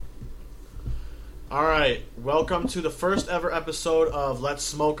All right, welcome to the first ever episode of Let's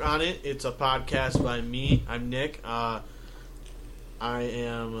Smoke on It. It's a podcast by me. I'm Nick. I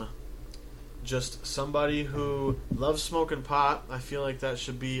am just somebody who loves smoking pot. I feel like that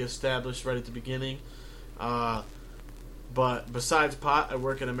should be established right at the beginning. But besides pot, I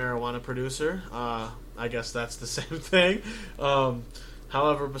work at a marijuana producer. I guess that's the same thing.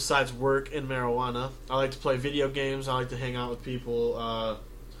 However, besides work and marijuana, I like to play video games. I like to hang out with people.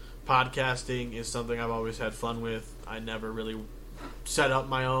 Podcasting is something I've always had fun with. I never really set up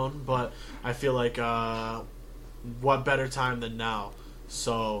my own, but I feel like what better time than now.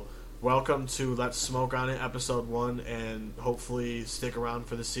 So welcome to Let's Smoke on It, episode 1, and hopefully stick around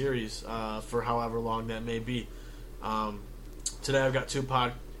for the series for however long that may be. Today I've got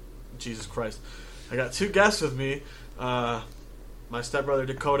Jesus Christ. I got two guests with me. My stepbrother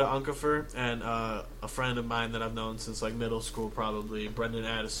Dakota and a friend of mine that I've known since like middle school, probably, Brendan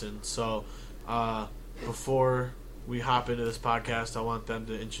Addison. So before we hop into this podcast, I want them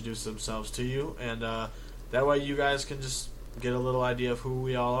to introduce themselves to you, and that way you guys can just get a little idea of who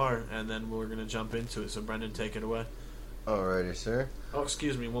we all are, and then we're going to jump into it. So Brendan, take it away. Alrighty, sir. Oh,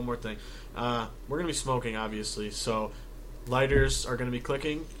 excuse me, one more thing. We're going to be smoking, obviously, so lighters are going to be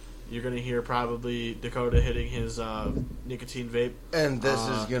clicking. You're going to hear probably Dakota hitting his nicotine vape. And this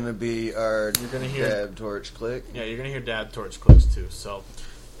is going to be our dab torch click. Yeah, you're going to hear dab torch clicks too. So,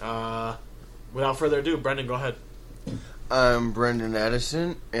 without further ado, Brendan, go ahead. I'm Brendan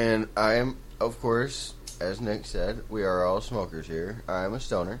Addison, and I am, of course, as Nick said, we are all smokers here. I'm a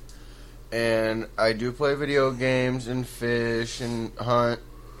stoner. And I do play video games and fish and hunt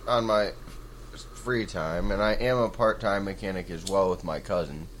on my free time. And I am a part-time mechanic as well with my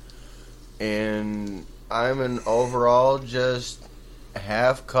cousin. And I'm an overall just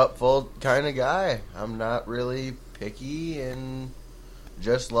half cup full kind of guy. I'm not really picky and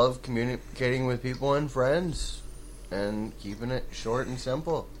just love communicating with people and friends and keeping it short and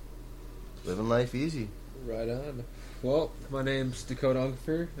simple. Living life easy. Right on. Well, my name's Dakota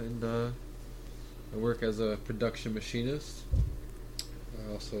and I work as a production machinist.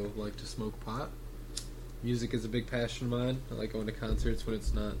 I also like to smoke pot. Music is a big passion of mine. I like going to concerts when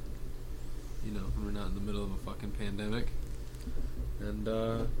it's not, when we're not in the middle of a fucking pandemic. And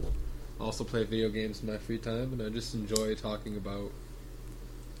also play video games in my free time, and I just enjoy talking about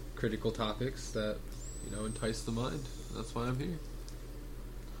critical topics that, entice the mind. That's why I'm here.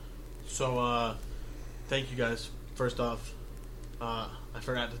 So, thank you guys. First off, I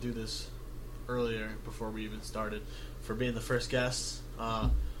forgot to do this earlier before we even started, for being the first guests.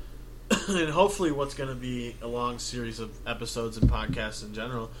 And hopefully what's going to be a long series of episodes and podcasts in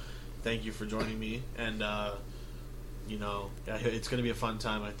general. Thank you for joining me, and it's going to be a fun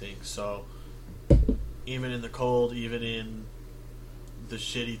time, I think. So even in the cold, even in the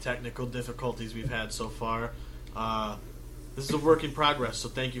shitty technical difficulties we've had so far, this is a work in progress, so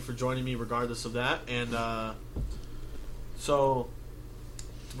thank you for joining me regardless of that. And so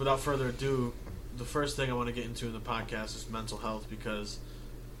without further ado, the first thing I want to get into in the podcast is mental health, because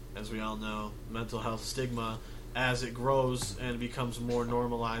as we all know, mental health stigma, as it grows and becomes more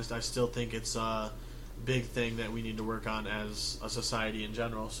normalized, I still think it's a big thing that we need to work on as a society in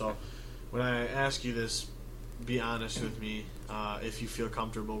general. So when I ask you this, be honest with me if you feel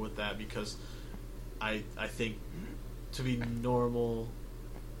comfortable with that, because I think to be normal,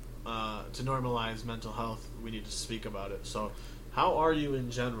 to normalize mental health, we need to speak about it. So how are you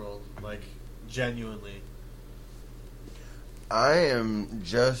in general, like genuinely? I am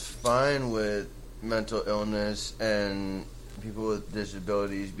just fine with mental illness and people with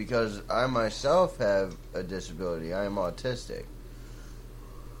disabilities, because I myself have a disability. I am autistic.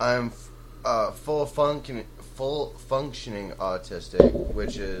 I'm full functioning autistic,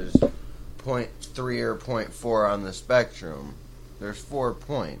 which is 0.3 or 0.4 on the spectrum. There's 4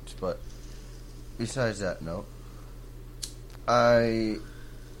 points, but besides that, no. I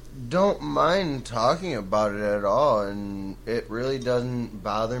don't mind talking about it at all, and it really doesn't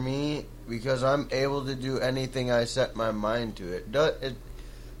bother me, because I'm able to do anything I set my mind to.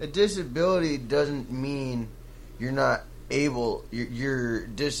 A disability doesn't mean you're not able, you're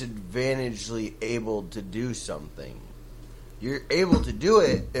disadvantagedly able to do something. You're able to do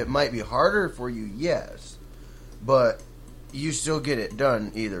it. It might be harder for you, yes, but you still get it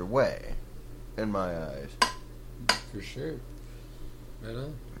done either way, in my eyes. For sure. Right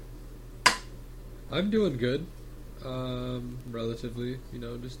on. I'm doing good. Relatively,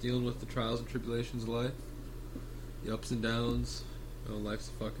 just dealing with the trials and tribulations of life, the ups and downs. Life's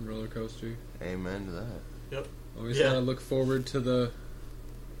a fucking roller coaster. Amen to that. Yep. Always gotta look forward to the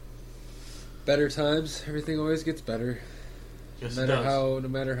better times. Everything always gets better. Yes, no it matter does. no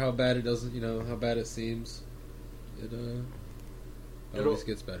matter how bad it doesn't, how bad it seems, it always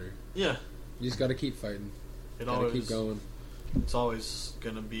gets better. Yeah. You just got to keep fighting. It Got to always keep going. It's always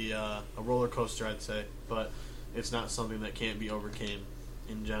going to be a roller coaster, I'd say, but it's not something that can't be overcame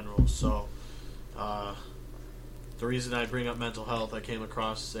in general. So, the reason I bring up mental health, I came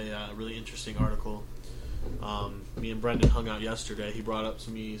across a really interesting article. Me and Brendan hung out yesterday. He brought up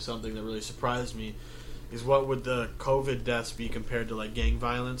to me something that really surprised me. Is what would the COVID deaths be compared to like gang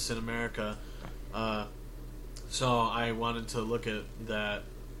violence in America? So I wanted to look at that,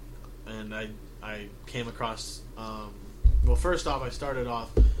 and I came across. Well, first off,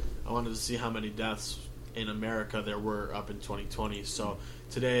 I wanted to see how many deaths in America there were up in 2020. So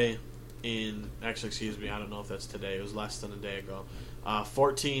today, excuse me, I don't know if that's today. It was less than a day ago.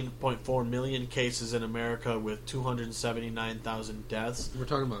 14.4 million cases in America with 279,000 deaths. We're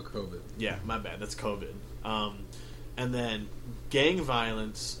talking about COVID. Yeah, my bad. That's COVID. And then gang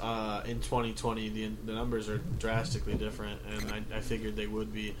violence in 2020, the numbers are drastically different, and I figured they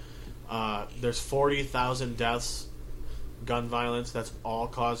would be. There's 40,000 deaths, gun violence. That's all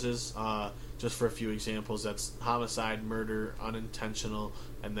causes. Just for a few examples, that's homicide, murder, unintentional,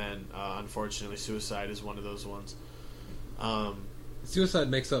 and then unfortunately suicide is one of those ones. Suicide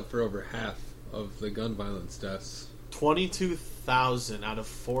makes up for over half of the gun violence deaths. 22,000 out of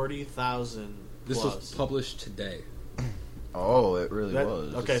 40,000. This plus. was published today. Oh, it really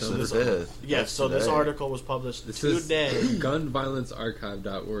was. Okay, so this this article was published today.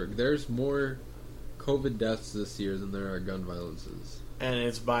 Gunviolencearchive.org. There's more COVID deaths this year than there are gun violences. And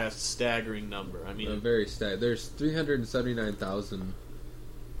it's by a staggering number. I mean, There's 379,000.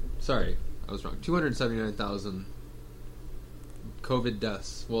 Sorry, I was wrong. 279,000 COVID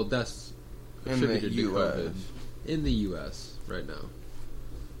deaths. Well, deaths attributed to COVID in the U.S. right now.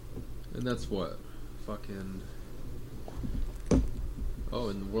 And that's what? Fucking... Oh,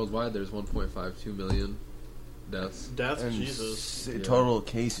 and worldwide there's 1.52 million deaths. And Jesus. Total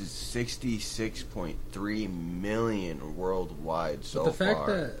cases 66.3 million worldwide so far. But the fact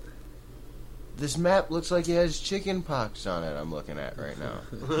that this map looks like it has chicken pox on it. I'm looking at right now.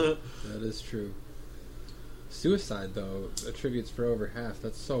 that is true. Suicide though attributes for over half.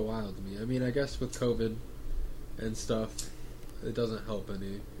 That's so wild to me. I mean, I guess with COVID and stuff, it doesn't help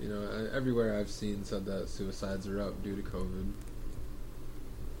any. Everywhere I've seen said that suicides are up due to COVID.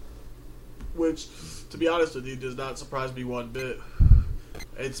 Which, to be honest with you, does not surprise me one bit.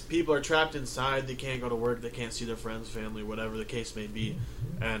 It's people are trapped inside. They can't go to work. They can't see their friends, family, whatever the case may be.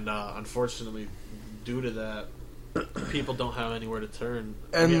 And unfortunately, due to that, people don't have anywhere to turn.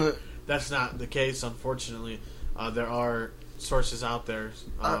 And that's not the case. Unfortunately, there are sources out there.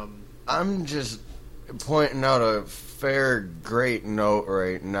 I'm just pointing out a great note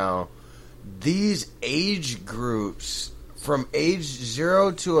right now. These age groups, from age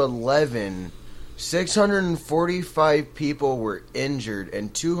 0 to 11, 645 people were injured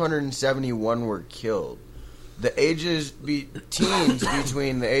and 271 were killed. The ages teens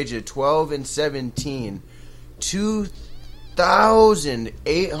between the age of 12 and 17,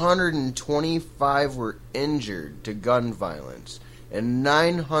 2,825 were injured to gun violence and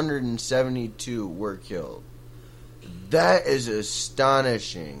 972 were killed. That is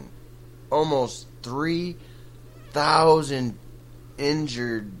astonishing. Almost 3,000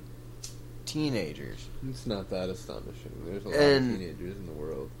 injured teenagers. It's not that astonishing. There's a lot of teenagers in the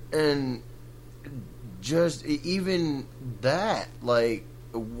world. And just even that, like,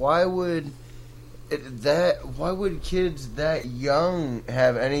 why would kids that young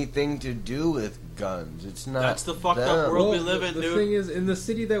have anything to do with guns? It's not. That's the fucked up world we live in, dude. dude. The thing is, in the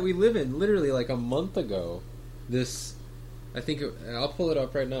city that we live in, literally like a month ago, I'll pull it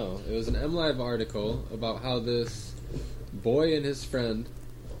up right now. It was an MLive article about how this boy and his friend...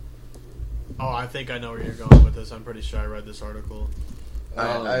 Oh, I think I know where you're going with this. I'm pretty sure I read this article.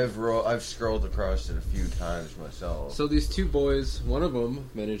 I've scrolled across it a few times myself. So these two boys, one of them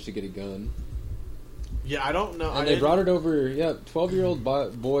managed to get a gun. Yeah, I don't know. And they brought it over. Yeah, 12-year-old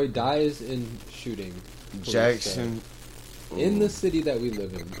boy dies in shooting. Jackson. In the city that we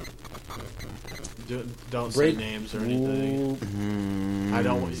live in. Don't say names or anything. I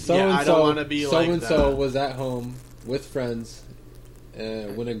don't want to be like that. So-and-so was at home with friends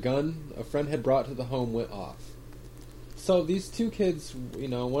when a gun a friend had brought to the home went off. So these two kids,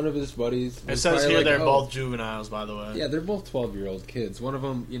 one of his buddies... It says here they're both juveniles, by the way. Yeah, they're both 12-year-old kids. One of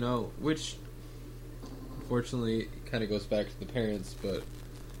them, which unfortunately kind of goes back to the parents, but...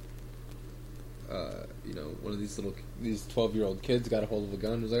 one of these 12-year-old kids got a hold of a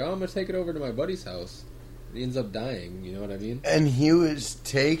gun and was like, I'm going to take it over to my buddy's house. He ends up dying, you know what I mean? And he was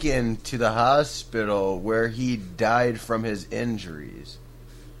taken to the hospital where he died from his injuries.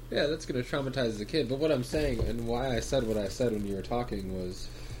 Yeah, that's going to traumatize the kid. But what I'm saying, and why I said what I said when you were talking, was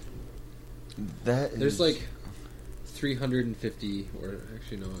there's like 350, or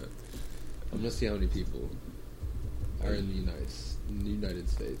actually no, I'm going to see how many people are in the United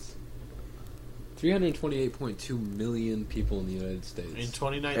States. 328.2 million people in the United States. In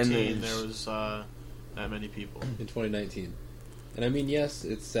 2019, there was that many people. In 2019. And I mean, yes,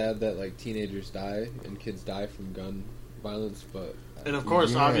 it's sad that like teenagers die and kids die from gun violence, but... And of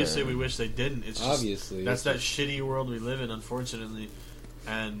course, obviously, we wish they didn't. It's just, obviously. That's that shitty world we live in, unfortunately.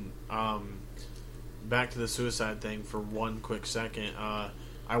 And back to the suicide thing for one quick second.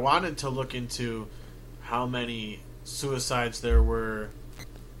 I wanted to look into how many suicides there were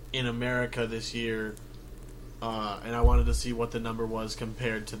in America this year, and I wanted to see what the number was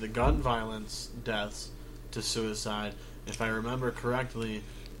compared to the gun violence deaths to suicide. If I remember correctly,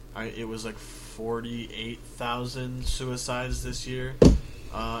 it was like 48,000 suicides this year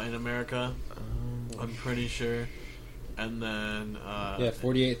in America. I'm pretty sure. And then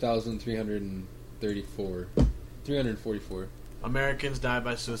 344 Americans died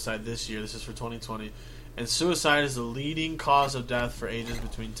by suicide this year. This is for 2020. And suicide is the leading cause of death for ages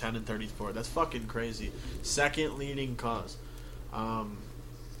between 10 and 34. That's fucking crazy. Second leading cause.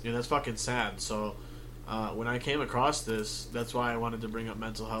 That's fucking sad. So when I came across this, that's why I wanted to bring up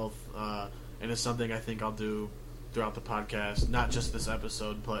mental health. And it's something I think I'll do throughout the podcast. Not just this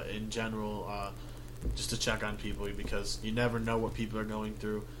episode, but in general, just to check on people, because you never know what people are going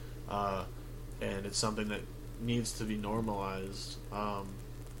through. And it's something that needs to be normalized.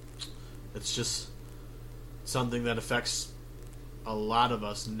 It's just something that affects a lot of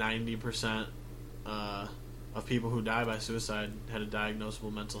us. 90% of people who die by suicide had a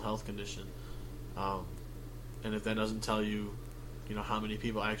diagnosable mental health condition. And if that doesn't tell you, how many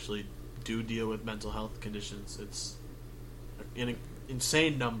people actually do deal with mental health conditions, it's an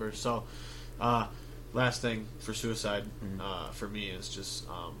insane number. So, last thing for suicide for me is just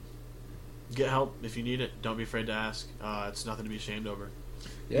get help if you need it. Don't be afraid to ask. It's nothing to be ashamed over.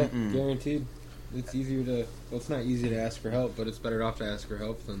 Yeah, guaranteed. It's easier to... Well, it's not easy to ask for help, but it's better off to ask for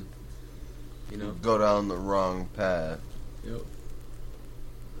help than, go down the wrong path. Yep.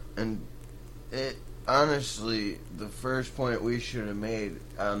 And it... Honestly, the first point we should have made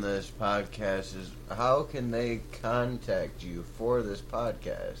on this podcast is, how can they contact you for this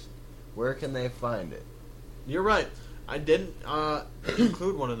podcast? Where can they find it? You're right. I didn't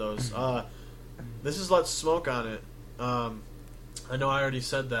include one of those. This is Let's Smoke on It. I know I already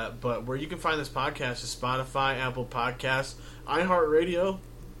said that, but where you can find this podcast is Spotify, Apple Podcasts, iHeartRadio,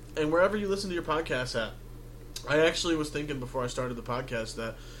 and wherever you listen to your podcasts at. I actually was thinking before I started the podcast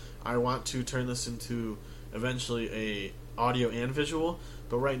that I want to turn this into eventually a audio and visual,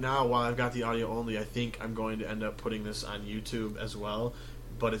 but right now, while I've got the audio only, I think I'm going to end up putting this on YouTube as well,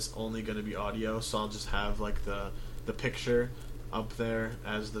 but it's only going to be audio, so I'll just have like the picture up there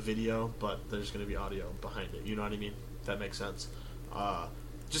as the video, but there's going to be audio behind it. You know what I mean? If that makes sense.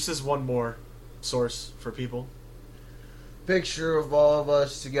 Just as one more source for people. Picture of all of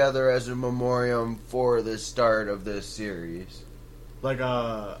us together as a memoriam for the start of this series. Like,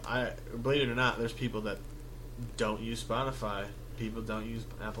 I believe it or not, there's people that don't use Spotify. People don't use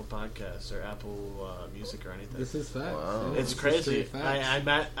Apple Podcasts or Apple Music or anything. This is facts. Wow. It's crazy.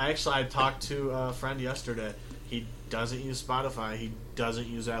 I talked to a friend yesterday. He doesn't use Spotify. He doesn't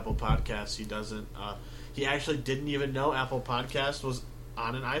use Apple Podcasts. He doesn't. He actually didn't even know Apple Podcasts was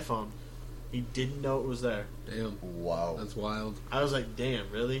on an iPhone. He didn't know it was there. Damn. Wow. That's wild. I was like,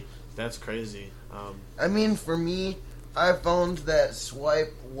 damn, really? That's crazy. I mean, for me, iPhones that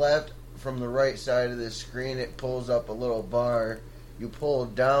swipe left from the right side of the screen, it pulls up a little bar. You pull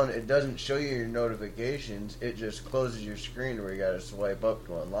down, it doesn't show you your notifications. It just closes your screen where you gotta swipe up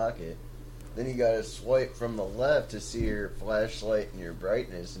to unlock it. Then you gotta swipe from the left to see your flashlight and your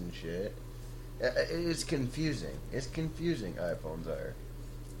brightness and shit. It's confusing. It's confusing, iPhones are.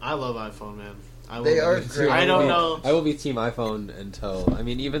 I love iPhone, man. They are great. I don't know. I will be Team iPhone until... I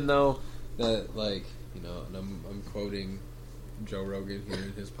mean, even though that, like, and I'm quoting Joe Rogan here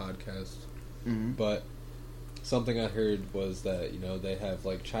in his podcast, but something I heard was that, they have,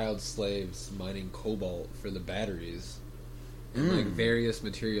 like, child slaves mining cobalt for the batteries and, like, various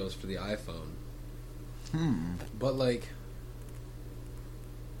materials for the iPhone. But, like,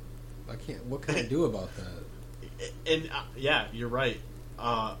 what can I do about that? And, yeah, you're right.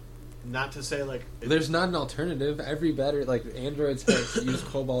 Not to say, like... There's not an alternative. Every battery, like, Androids use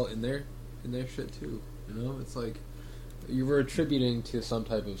cobalt in their shit, too. It's like... You were attributing to some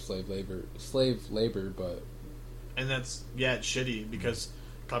type of slave labor, but And that's it's shitty because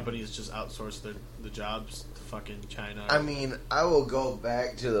companies just outsource the jobs to fucking China. I mean, I will go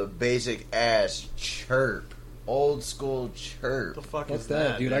back to the basic ass chirp. Old school chirp. What the fuck what's is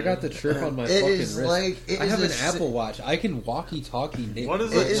that, dude? man? I got the chirp on my It fucking is wrist. like I have an Apple Watch. I can walkie-talkie. What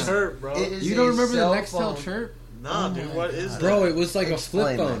is It a chirp, bro? You don't remember the Nextel Chirp? Nah, Oh dude, my what is God. that? Bro, it was like Explain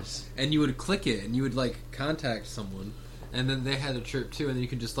a flip phone, this. and you would click it, and you would like contact someone, and then they had a chirp too, and then you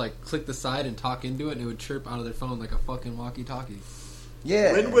could just like click the side and talk into it, and it would chirp out of their phone like a fucking walkie-talkie.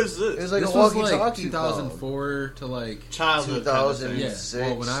 Yeah. When was this? It was like This a was walkie-talkie like phone. 2004 to like Childhood. 2000. yeah. 6.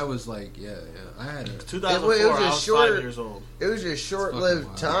 Well, when I was like I had a 2004. It was I a was short- 5 years old. It was a short-lived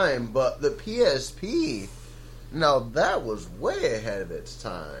It's fucking time, but the PSP, now that was way ahead of its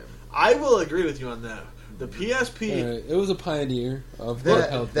time. I will agree with you on that. The PSP. it was a pioneer of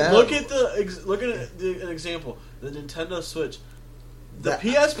That- handheld. that- Look at an example. The Nintendo Switch. The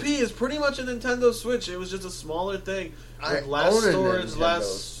PSP is pretty much a Nintendo Switch. It was just a smaller thing with less own a storage, Nintendo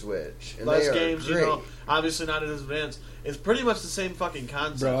less Switch, and less they are games. great. You know, obviously not as advanced. It's pretty much the same fucking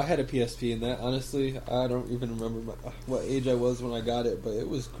concept. Bro, I had a PSP, and that honestly, I don't even remember what age I was when I got it, but it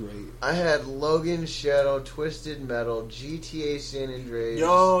was great. I had Logan Shadow, Twisted Metal, GTA San Andreas.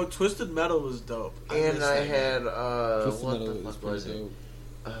 Yo, Twisted Metal was dope. and missed I that had Twisted what Metal the was fuck pretty was it?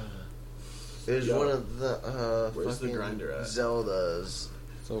 dope. It was Yo. one of the Where's the fucking grinder at? Zeldas.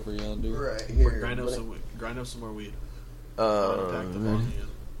 It's over yonder. Right game. here. Grind up some more weed. I'm gonna pack the bong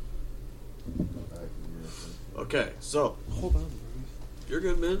again. Okay, so Hold on, you're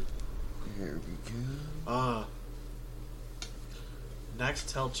good, man. Here we go.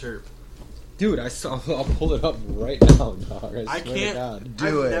 Nextel Chirp. dude. I'll pull it up right now, dog. I I swear can't. to God.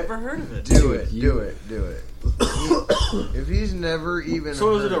 Do I've it. never heard of it. Do it. you- Do it. Do it. If he's never even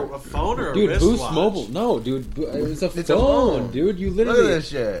So is it heard, a phone or a Dude, wristwatch? Boost Mobile. No, dude, it was a It's a phone, phone. dude. You Look literally, at this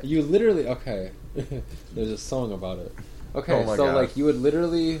shit. you literally. Okay, there's a song about it. Okay, Oh my so God. like you would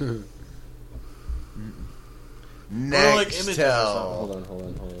literally. like images or Nextel. Hold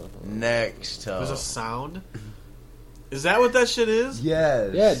on. Nextel. There's a sound. Is that what that shit is?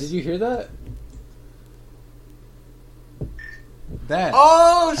 Yes. Yeah, did you hear that? That.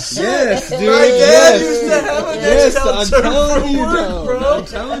 Oh shit! Yes, dude. My dad yes. used to have a Yes, Nextel I'm Chirp telling for you, work, dog. bro. I'm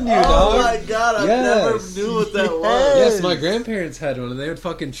telling you, Oh dog. my god, I Yes. never knew what that was. Yes. Yes, my grandparents had one, and they would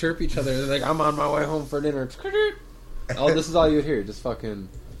fucking chirp each other. They're like, "I'm on my way home for dinner." Oh, this is all you would hear. Just fucking.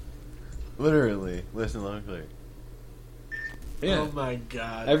 Literally. Listen loud and clear. Yeah. Oh my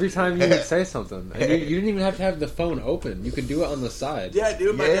god. Every time you would say something, and you didn't even have to have the phone open. You could do it on the side. Yeah,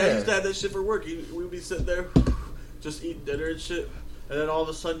 dude, my Yeah. dad used to have that shit for work. We'd be sitting there, just eating dinner and shit, and then all of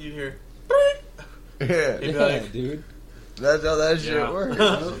a sudden you'd hear, Yeah. He'd be Yeah, like, dude. That's how that shit yeah. works.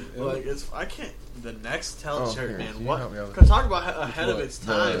 Like I can't. The Nextel Oh, Chirp, here, man. can you What? help me out? Cause talk about ahead of What? its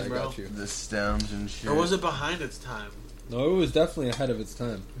No, time, I bro. got you. The stems and shit. Or was it behind its time? No, it was definitely ahead of its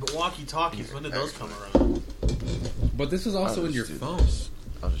time. But walkie-talkies, when did those come around? But this was also I'll in your just do phone. this.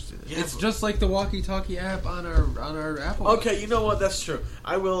 I'll just do this. Yeah, It's but- just like the walkie-talkie app on our Apple. Watch. Okay, you know what? That's true.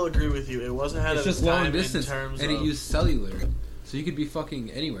 I will agree with you. It was ahead It's of its just time long distance, in terms and of... it used cellular, so you could be fucking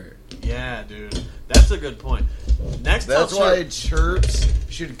anywhere. Yeah, dude. That's a good point. Nextel That's why Chirp... Chirps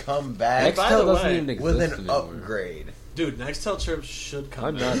should come back by the Nextel doesn't way, even exist with an anymore. upgrade. Dude, Nextel Chirps should come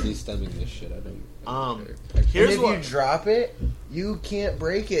I'm back. not de-stemming this shit. I don't care. Here's and if what... you drop it, you can't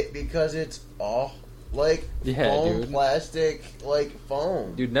break it because it's all like Yeah, foam, dude. plastic, like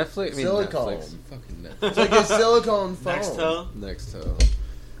foam. Dude, Netflix. I mean, Silicone. Netflix. Fucking It's like a silicone foam. Nextel? Nextel.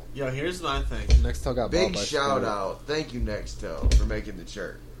 Yo, here's my thing. Nextel got bought Big by shout Sprint. out. Thank you, Nextel, for making the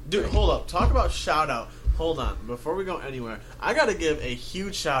chirp. Dude, hold up. Talk about shout out. Hold on. Before we go anywhere, I gotta give a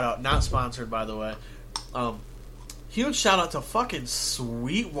huge shout out, not sponsored by the way. Huge shout out to fucking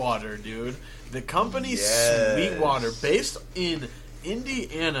Sweetwater, dude. The company Yes. Sweetwater, based in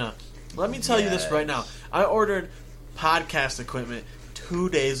Indiana. Let me tell you this right now. I ordered podcast equipment 2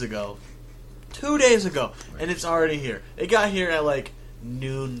 days ago. 2 days ago. And it's already here. It got here at like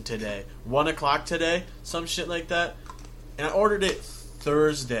noon today. 1 o'clock today. Some shit like that. And I ordered it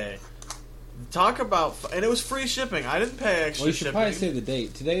Thursday. Talk about... And it was free shipping. I didn't pay extra Well, you should shipping. probably say the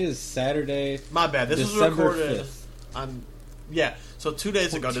date. Today is Saturday, My bad. This was December recorded 5th. on... Yeah. So 2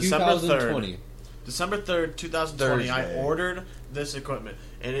 days ago. December 3rd. 2020. December 3rd, 2020, I Thursday. ordered this equipment,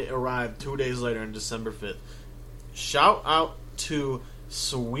 and it arrived 2 days later on December 5th. Shout out to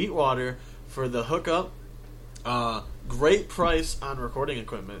Sweetwater for the hookup. Great price on recording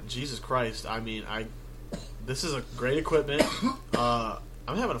equipment. Jesus Christ. I mean, this is a great equipment. I'm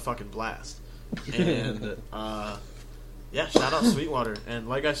having a fucking blast. And, yeah, shout out Sweetwater. And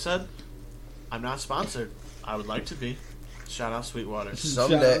like I said, I'm not sponsored. I would like to be. Shout out Sweetwater.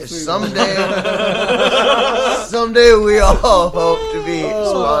 Someday, someday we all hope to be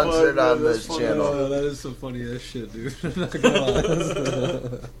sponsored on this channel. Oh, that is some funny ass shit, dude. I'm not gonna lie.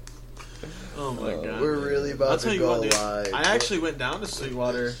 Oh my god. We're really about to go live. I actually went down to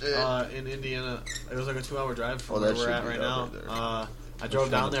Sweetwater in Indiana. It was like a 2-hour drive from where we're at right now. I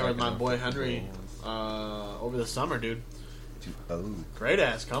drove down there with my boy Henry over the summer, dude. Great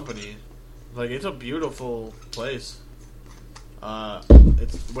ass company. Like, it's a beautiful place.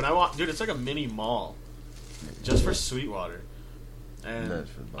 It's when I walk, dude. It's like a mini mall, just for Sweetwater, and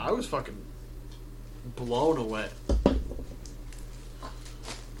I was fucking blown away.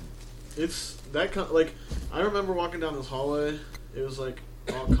 It's that like I remember walking down this hallway. It was like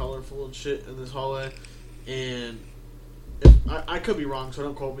all colorful and shit in this hallway, and I could be wrong, so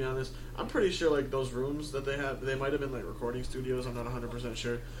don't quote me on this. I'm pretty sure like those rooms that they have, they might have been like recording studios. I'm not 100%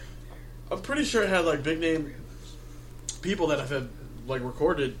 sure. I'm pretty sure it had like big name people that have had like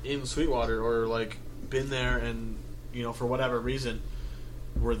recorded in Sweetwater or like been there and, you know, for whatever reason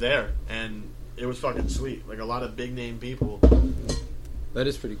were there, and it was fucking sweet. Like a lot of big name people. That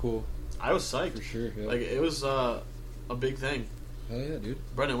is pretty cool. I was psyched For sure, yeah. Like it was a big thing. Hell yeah, dude.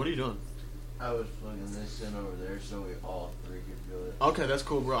 Brendan, what are you doing? I was plugging this in over there so we all three could feel it. Okay, that's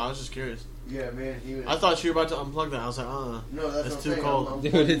cool, bro. I was just curious. Yeah, man. I thought you were about to unplug that. I was like, no, that's it's too cold.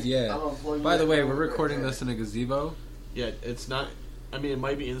 Dude, yeah. By the way, we're recording this in a gazebo. Yeah, it's not. I mean, it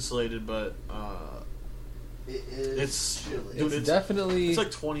might be insulated, but it is it's chilly. Dude, It's definitely. It's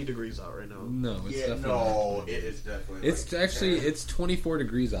like 20 degrees out right now. No, it's definitely. No, it is definitely. It's actually 24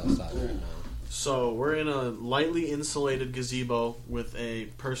 degrees outside right now. So we're in a lightly insulated gazebo with a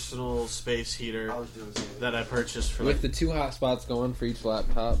personal space heater that I purchased for. With the 2 hot spots going for each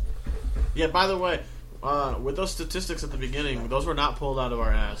laptop. Yeah. By the way, with those statistics at the beginning, those were not pulled out of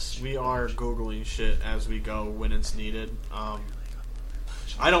our ass. We are Googling shit as we go when it's needed.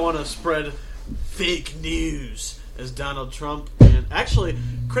 I don't want to spread fake news as Donald Trump. And actually,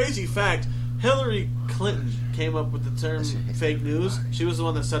 crazy fact, Hillary Clinton came up with the term fake news. She was the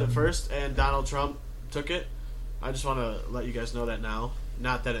one that said it first, and Donald Trump took it. I just want to let you guys know that now.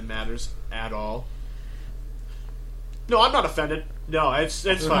 Not that it matters at all. No, I'm not offended. No, it's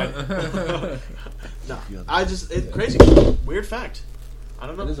fine. No, crazy. Weird fact. I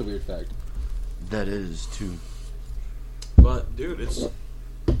don't know. That is a weird fact. That is too. But, dude, it's...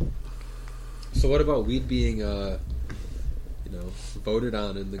 So what about weed being, voted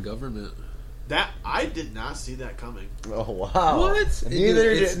on in the government? That I did not see that coming. Oh wow! What?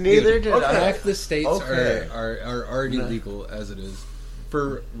 Neither did I. Half the states are already legal as it is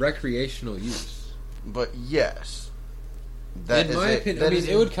for recreational use. But yes, in my opinion,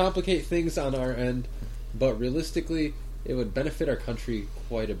 it would complicate things on our end, but realistically, it would benefit our country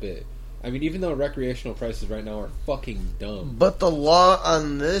quite a bit. I mean, even though recreational prices right now are fucking dumb. But the law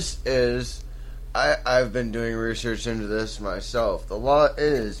on this is, I've been doing research into this myself. The law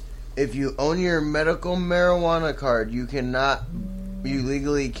is, if you own your medical marijuana card, you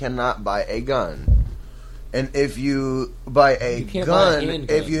legally cannot buy a gun. And if you buy a gun,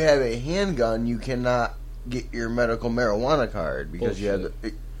 if you have a handgun, you cannot get your medical marijuana card because you have the...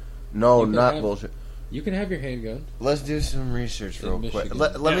 No, not bullshit. You can have your handgun. Let's do some research real quick.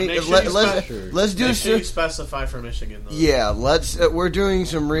 Let's do some. Specify for Michigan, though. Yeah, let's. We're doing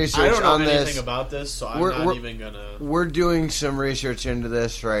some research on this. I don't know anything about this, so I'm not even gonna. We're doing some research into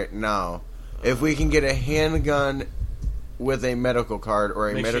this right now. If we can get a handgun with a medical card or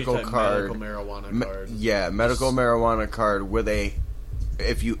a medical card, medical marijuana card. Yeah, medical marijuana card with a.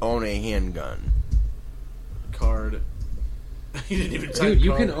 If you own a handgun card. You didn't even. Dude,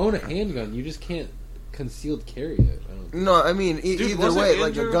 you can own a handgun. You just can't concealed carry it. No, I mean either way,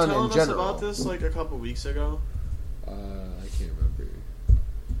 like a gun in general. Us about this like a couple weeks ago. I can't remember.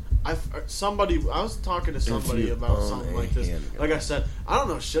 I was talking to somebody about something like this. Handgun. Like I said, I don't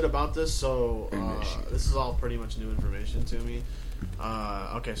know shit about this, so this is all pretty much new information to me.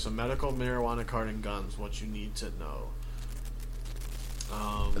 Okay, so medical marijuana card and guns. What you need to know.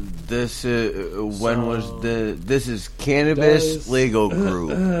 This is Cannabis Legal Group.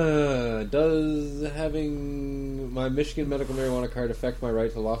 Does having my Michigan medical marijuana card affect my right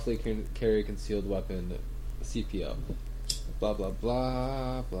to lawfully carry a concealed weapon? CPL. Blah blah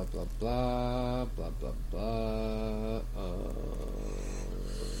blah blah blah blah blah blah blah.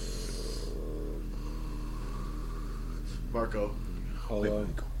 Marco. Hold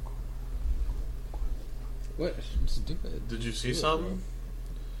on. What? I'm stupid. Did you see something? Bro.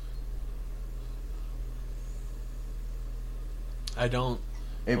 I don't.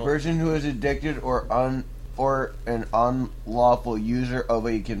 A person who is addicted or or an unlawful user of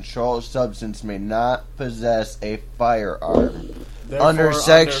a controlled substance may not possess a firearm. Therefore, Under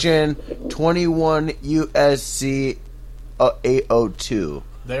Section 21 U.S.C. 802.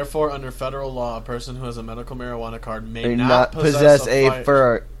 Therefore, under federal law, a person who has a medical marijuana card may Not not possess a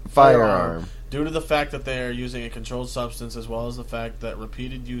firearm. due to the fact that they are using a controlled substance, as well as the fact that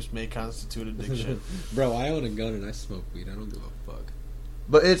repeated use may constitute addiction. Bro, I own a gun and I smoke weed. I don't give a fuck.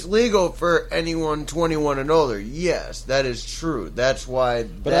 But it's legal for anyone 21 and older. Yes, that is true. That's why.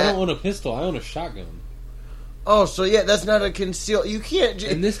 But I don't own a pistol. I own a shotgun. Oh, so yeah, that's not a conceal. You can't.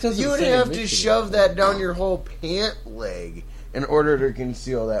 And this doesn't. You would say have to Michigan. shove that down your whole pant leg in order to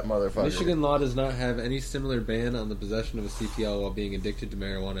conceal that motherfucker. Michigan law does not have any similar ban on the possession of a CPL while being addicted to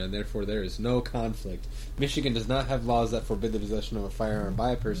marijuana, and therefore there is no conflict. Michigan does not have laws that forbid the possession of a firearm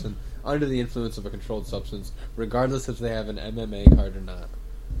by a person under the influence of a controlled substance, regardless if they have an MMA card or not.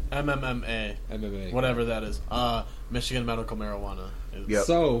 MMA. Whatever that is. Michigan medical marijuana. Yep.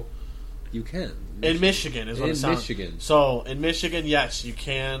 So, you can. In Michigan is what it sounds. Michigan. So, in Michigan, yes, you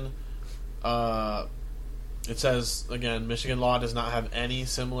can. It says, again, Michigan law does not have any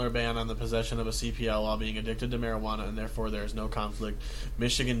similar ban on the possession of a CPL while being addicted to marijuana, and therefore there is no conflict.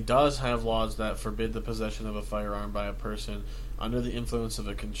 Michigan does have laws that forbid the possession of a firearm by a person under the influence of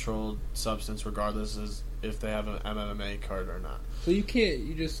a controlled substance, regardless as if they have an MMA card or not. So you can't.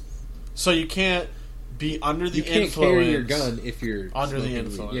 You just. So you can't be under the You can't influence. carry your gun if you're under the smoking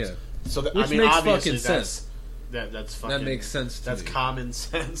influence. weed. Yeah. So Which I mean, makes obviously fucking sense. That's fucking. That makes sense to That's me. common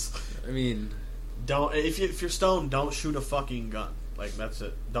sense. I mean, Don't if you're stoned, don't shoot a fucking gun. Like that's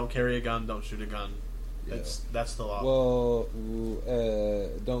it. Don't carry a gun. Don't shoot a gun. Yeah. That's the law. well,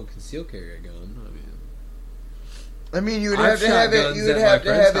 don't conceal carry a gun. I mean, you would I've have to shot have it. guns You would at have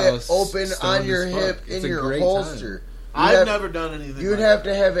my to have friend's it house, open stoned on your as hip fuck. in It's a your great holster. time. I've never done anything. You'd like have that.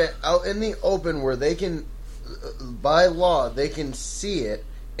 to have it out in the open where they can, by law, they can see it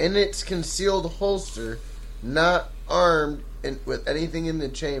in its concealed holster, not armed with anything in the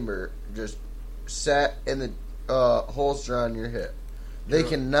chamber, just sat in the holster on your hip. They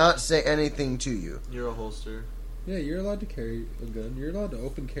cannot say anything to you. You're a holster. Yeah, you're allowed to carry a gun. You're allowed to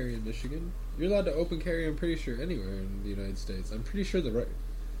open carry in Michigan. You're allowed to open carry, I'm pretty sure, anywhere in the United States. I'm pretty sure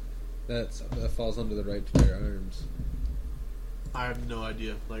that falls under the right to bear arms. I have no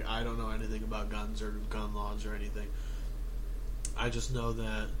idea. Like I don't know anything about guns or gun laws or anything. I just know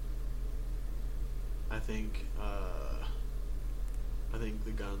that I think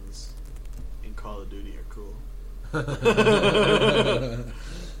the guns in Call of Duty are cool.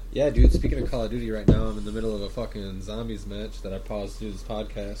 Yeah, dude, speaking of Call of Duty right now, I'm in the middle of a fucking zombies match that I paused to do this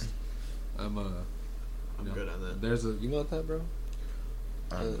podcast. I'm good on that. You want that, bro?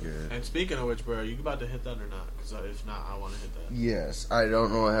 I'm good. And speaking of which, bro, are you about to hit that or not? Because if not, I want to hit that. Yes, I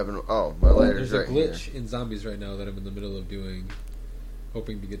don't know what happened. Oh, my lighter's There's right a glitch here. in zombies right now that I'm in the middle of doing,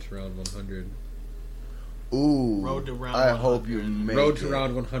 hoping to get to round 100. Ooh, Road to round I 100. hope you make Road to it.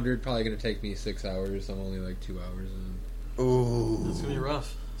 round 100 probably going to take me 6 hours. I'm only like 2 hours in. Ooh, It's gonna be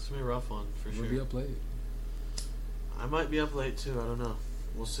rough. It's gonna be a rough one for I'm sure. gonna be up late. I might be up late too. I don't know.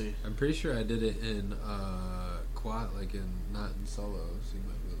 We'll see. I'm pretty sure I did it in quad, not in solo. So you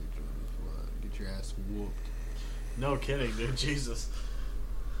might be able to join me for that. Get your ass whooped. No kidding, dude. Jesus,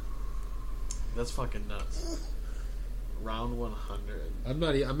 that's fucking nuts. Round 100. I'm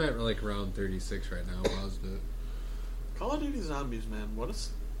at like round 36 right now. Paused it. Call of Duty Zombies, man. What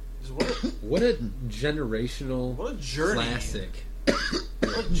What a generational a journey. classic.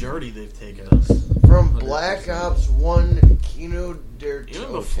 What a journey they've taken us. from 100%. Black Ops 1 Kino der Even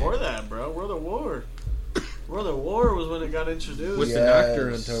Toten. before that, bro. World of War. World of War was when it got introduced. With Yes. the Doctor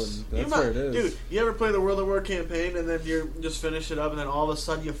and Totem. That's where it is. Dude, you ever play the World of War campaign and then you just finish it up and then all of a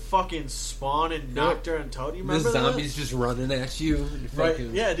sudden you fucking spawn in Doctor and Toad? You The remember zombies just running at you. And that? Right?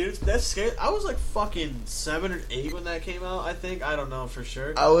 fucking, Yeah, dude, that's scary. I was like fucking 7 or 8 when that came out. I think I don't know for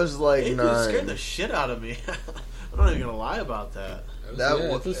sure. I was like It 9. scared the shit out of me. I'm not even gonna lie about that. That yeah,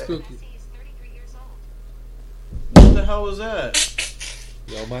 was- it's a spooky. What the hell was that?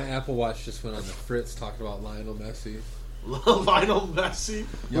 Yo, my Apple Watch just went on the fritz talking about Lionel Messi. Lionel Messi,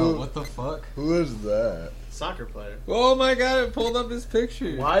 Yo, Who- what the fuck? Who is that? soccer player. Oh my god, it pulled up his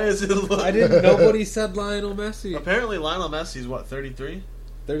picture. Why is it? I didn't. Nobody said Lionel Messi. Apparently, Lionel Messi's what, 33?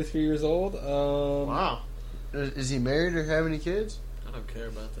 33 years old. Wow. Is he married or have any kids? I don't care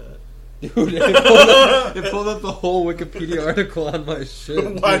about that. Dude, it pulled up the whole Wikipedia article on my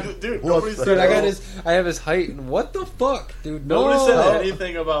shit. Why, Dude, dude, What nobody the said Dude, I have his height, and what the fuck, dude? Nobody No. said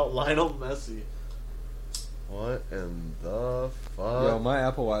anything about Lionel Messi. What in the fuck? Yo, my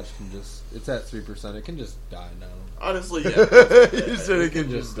Apple Watch can it's at 3%. It can just die now. Honestly, yeah. You said it can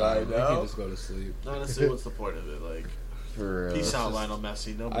just die It now? can just go to sleep. Honestly, what's the point of it? Like, For real. peace out, Lionel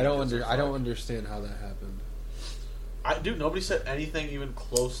Messi. Nobody I don't gives a I don't fuck. understand how that happened. Dude, nobody said anything even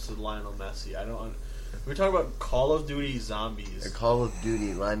close to Lionel Messi. We're talking about Call of Duty Zombies. Call of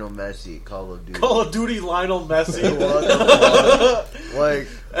Duty, Lionel Messi, Call of Duty. Call of Duty Lionel Messi. What the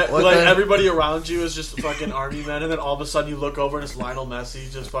fuck? Like Everybody around you is just fucking army men, and then all of a sudden you look over and it's Lionel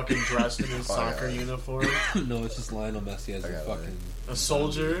Messi just fucking dressed in his soccer uniform. No, it's just Lionel Messi as a fucking... A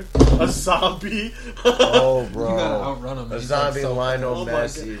soldier, a zombie. Oh, bro. You gotta outrun him. A He's zombie like so Lionel Oh my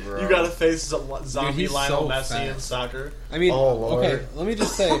Messi, God. bro. You gotta face zombie he's Lionel so Messi in fast. soccer. I mean, Oh, Lord. okay, let me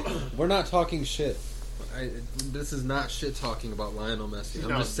just say, we're not talking shit. This is not shit talking about Lionel Messi. I'm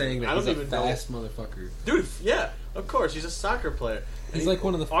No, just saying I that he's don't a even know. fast motherfucker. Dude, yeah, of course, he's a soccer player. He's like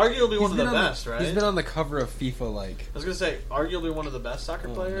one of the... Arguably one of the been on best, right? He's been on the cover of FIFA, like... I was gonna say, arguably one of the best soccer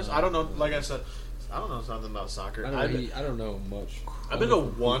players. no, I don't know, no. like I said, I don't know something about soccer. I don't know much. I've been to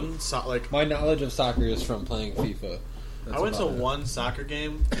one, My knowledge of soccer is from playing FIFA. That's I went to about it. one soccer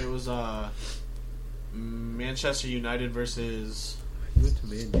game. It was Manchester United versus... You went to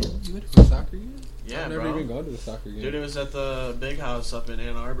You went to a soccer game? Yeah, I've never bro. even gone to a soccer game. Dude, it was at the Big House up in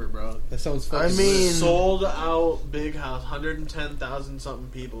Ann Arbor, bro. That sounds I fucking... mean- Sold out Big House, 110,000 something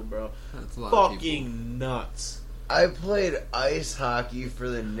people, bro. That's a lot of people. Fucking nuts. I played ice hockey for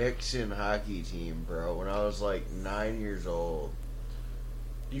the Nixon hockey team, bro, when I was like 9 years old.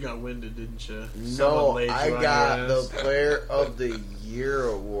 You got winded, didn't you? Someone No, laid you I on got your the ass. Player of the Year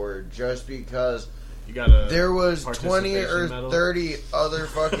award just because You got a there was 20 participation or medal? 30 other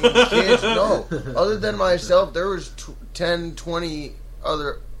fucking kids. No, other than myself, there was 10, 20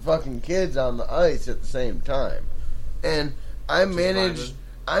 other fucking kids on the ice at the same time. And I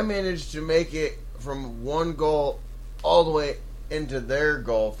managed to make it from one goal all the way into their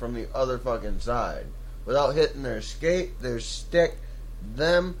goal from the other fucking side without hitting their skate, their stick,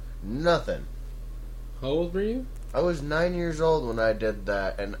 them, nothing. How old were you? I was 9 years old when I did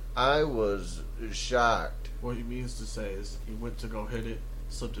that, and I was shocked. What he means to say is he went to go hit it,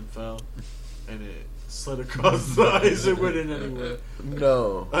 slipped and fell, and it slid across the ice and went in anyway.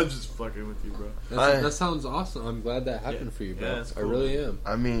 No. I'm just fucking with you, bro. That sounds awesome. I'm glad that happened for you, bro. Yeah, that's I cool, really man. am.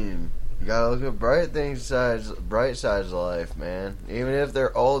 I mean, you gotta look at bright sides of life, man. Even if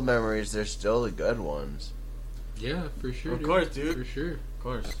they're old memories, they're still the good ones. Yeah, for sure. Of course, dude. For sure. Of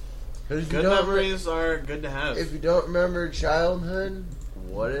course. 'Cause if you Good don't memories are good to have. If you don't remember childhood,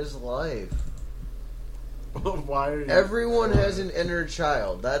 what is life? Why are you... Everyone has an inner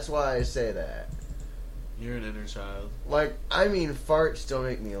child. That's why I say that. You're an inner child. Like, I mean, farts still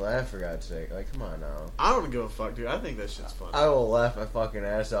make me laugh, for God's sake. Like, come on now. I don't give a fuck, dude. I think that shit's fun. I will laugh my fucking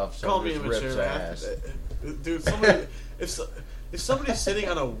ass off if Call me someone just immature, rips man. ass. Dude, somebody... If somebody's sitting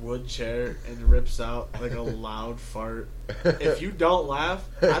on a wood chair and rips out like a loud fart, if you don't laugh,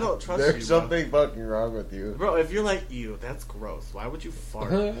 I don't trust you. There's something fucking wrong with you. Bro, if you're like, ew, that's gross. Why would you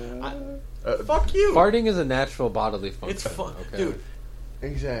fart? Fuck you. Farting is a natural bodily function. It's fun. Okay?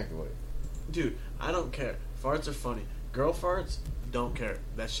 Exactly. Dude, I don't care. Farts are funny. Girl farts, don't care.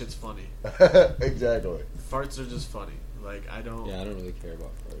 That shit's funny. Exactly. Farts are just funny. Like, I don't... Yeah, I don't really care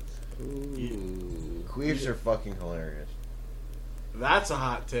about farts. Ooh. Queefs are fucking hilarious. That's a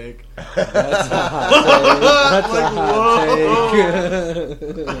hot take. That's a hot take. That's a hot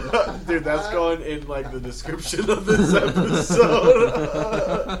take. Dude, that's going in, like, the description of this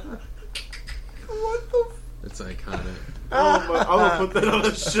episode. What the It's iconic. I'm gonna put that on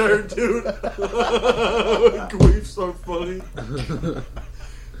a shirt, dude. Queefs are funny.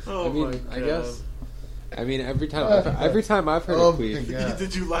 Oh I mean, my god. I guess. I mean, every time I've heard Oh a queef, my God.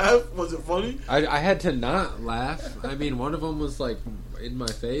 Did you laugh? Was it funny? I had to not laugh. I mean, one of them was like in my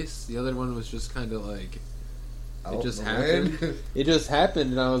face. The other one was just kind of like it just happened. It just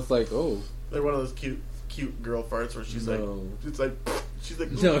happened, and I was like, oh. Like one of those cute girl farts where she's No. she's like,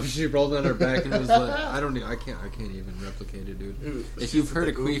 No, she rolled on her back and it was like, I can't even replicate it, dude. Ooh, If you've heard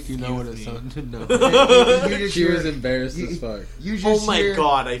a like, queef, you know what it excuse me. sounded. No, You just she was hear- embarrassed as fuck. You just Oh my hear-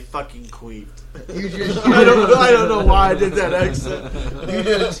 god, I fucking queefed. You just I don't know why I did that accent. You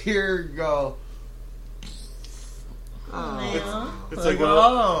just hear her go. It's like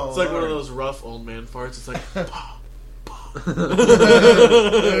Oh, one of those rough old man farts. It's like,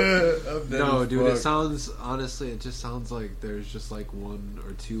 No, dude, it sounds, honestly, it just sounds like there's just like 1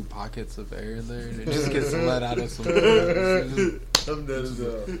 or 2 pockets of air in there and it just gets let out of somewhere. I'm dead as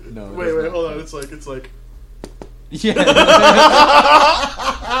hell. No. it wait, does not. hold on. It's like. Yeah.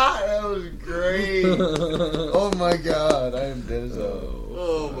 That was great. Oh my god, I am dead as hell. Oh,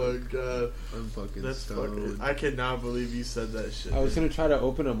 Oh my god. I'm fucking That's stoned. fucking. I cannot believe you said that shit. I was gonna try to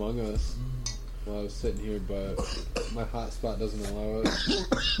open Among Us while I was sitting here, but my hotspot doesn't allow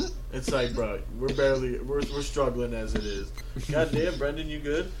it. It's like, bro, we're struggling as it is. God damn, Brendan, you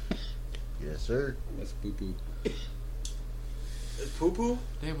good? Yes, sir. That's boo boo. It's poo poo?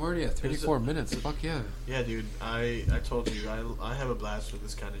 Damn, we're already at 34 minutes. Fuck yeah. Yeah, dude. I told you I have a blast with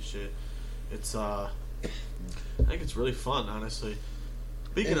this kind of shit. It's I think it's really fun, honestly.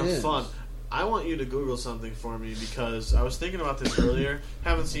 Speaking of fun, I want you to Google something for me because I was thinking about this earlier.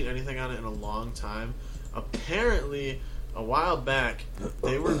 Haven't seen anything on it in a long time. Apparently, a while back,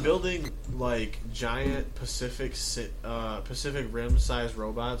 they were building like giant Pacific Rim sized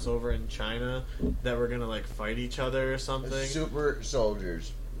robots over in China that were gonna like fight each other or something. Super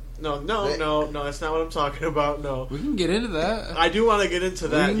soldiers. No, that's not what I'm talking about. No, We can get into that. I do want to get into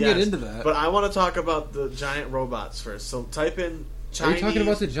that. We can yes, get into that. but I want to talk about the giant robots first. So type in Chinese. Are you talking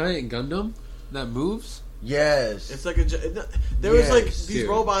about the giant Gundam that moves? Yes. It's like there was like Yes, these dude.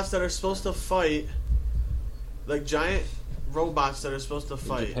 robots that are supposed to fight, like giant robots that are supposed to In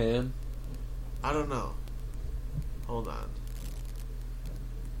fight. Japan? I don't know. Hold on.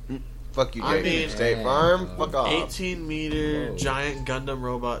 Fuck you, I Jacob. mean- State Farm. Fuck off. 18-meter Whoa. giant Gundam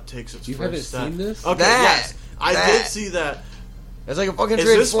robot takes its You first haven't step. seen this? Okay, That- yes, I that. did see that. It's like a fucking Is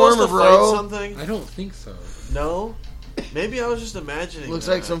this supposed transformer, to fight bro. something? I don't think so. No. Maybe I was just imagining. Looks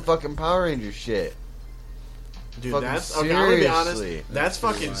that. like some fucking Power Ranger shit. Dude, fucking that's okay. I'm gonna be honest. seriously. That's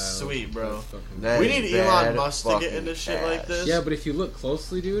pretty fucking wild. sweet, bro. That's fucking That We is need Elon bad Musk to get fucking into shit ass. like this. Yeah, but if you look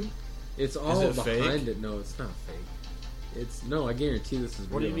closely, dude, it's all it behind fake? it. No, it's not fake. It's no, I guarantee this is real.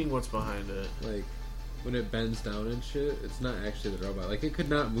 What do you mean? What's behind it? Like when it bends down and shit, it's not actually the robot. Like it could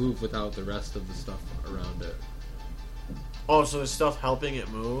not move without the rest of the stuff around it. Oh, so there's stuff helping it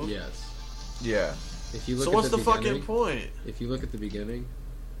move. Yes. Yeah. If you look So at what's the beginning, fucking point? If you look at the beginning,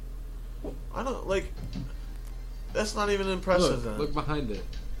 I don't like. That's not even impressive. Then. look behind it.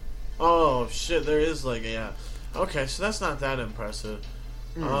 Oh shit! There is like Okay, so that's not that impressive.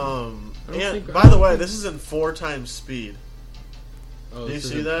 I don't think- By the way, this is in 4 times speed. Oh, Do you this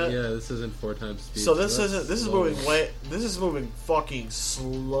see isn't- that? Yeah, this isn't 4 times speed. So this that's isn't. This is slow. moving way. This is moving fucking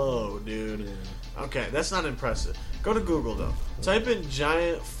slow, dude. Yeah. Okay, that's not impressive. Go to Google though. Type in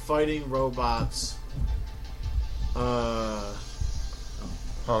giant fighting robots.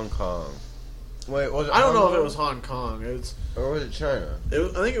 Hong Kong. Wait, was it I don't know Hong if it Kong? was Hong Kong. Or was it China?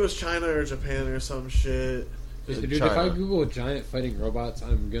 I think it was China or Japan or some shit. Dude, China. if I Google giant fighting robots,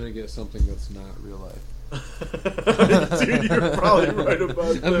 I'm gonna get something that's not real life. Dude, you're probably right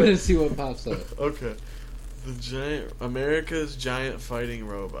about I'm gonna that. see what pops up. Okay. America's giant fighting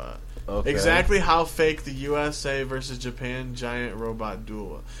robot. Okay. Exactly how fake the USA versus Japan giant robot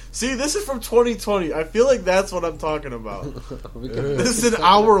duel. See, this is from 2020. I feel like that's what I'm talking about. This is an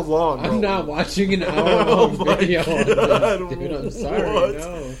hour long. Bro. I'm not watching an hour-long Oh my video on God, this, dude. I'm sorry, what?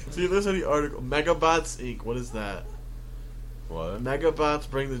 no. See, listen to the article. Megabots Inc. What is that? What? Megabots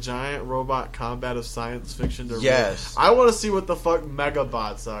bring the giant robot combat of science fiction to Yes. real. I want to see what the fuck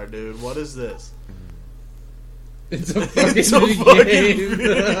Megabots are, dude. What is this? It's a fucking, It's a fucking game.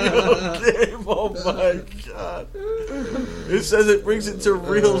 video game. Oh my god! It says it brings it to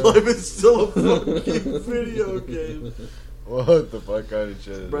real life. It's still a fucking video game. What the fuck kind of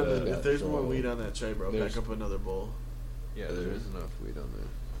shit is Brendan, that? if there's more weed on that tray, bro, There's- pack up another bowl. Yeah, there is enough weed on there.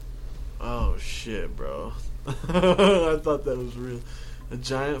 Oh shit, bro! I thought that was real. A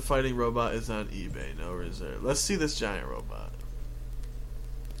giant fighting robot is on eBay. No reserve. Let's see this giant robot.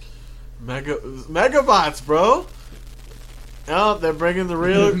 Megabots, bro. Oh, they're bringing the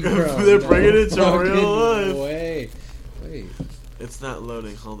real. Bro, they're no bringing it to fucking real life. way. Wait. It's not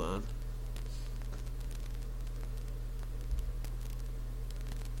loading. Hold on.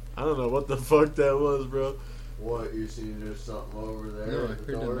 I don't know what the fuck that was, bro. What, you see there's something over there? No, I at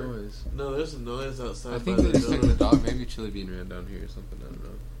the heard door? the noise. No, there's a noise outside. I think by they the just took door. the dog. Maybe Chili Bean ran down here or something. I don't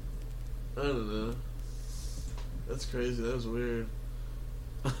know. I don't know. That's crazy. That was weird.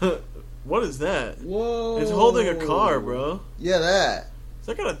 What is that? Whoa! It's holding a car, bro. Yeah, that. Is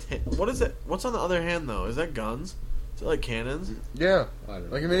that got a? What is it? What's on the other hand though? Is that guns? Is it like cannons? Yeah. I don't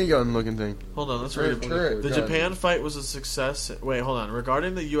know. Like a minigun looking thing. Hold on, let's Turret, read it. turret The gun. Japan fight was a success. Wait, hold on.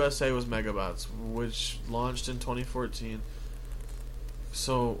 Regarding the USA was Megabots, which launched in 2014.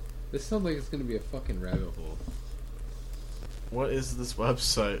 So, This sounds like it's gonna be a fucking rabbit hole. what is this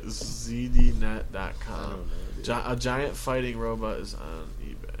website? This is I zdnet.com. don't know. Dude. A giant fighting robot is on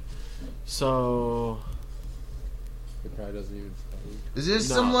eBay. So, It probably doesn't even spell. Is this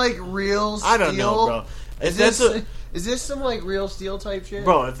No. some like real steel? I don't know, bro. Is this some like real steel type shit?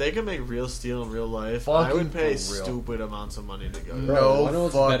 Bro, if they could make real steel in real life, I Fucking would pay for real. stupid amounts of money to go. No. there. Bro, I know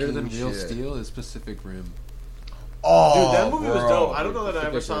what's better fucking than real shit. steel is Pacific Rim. Oh, Dude, that movie was bro. dope. I don't know that I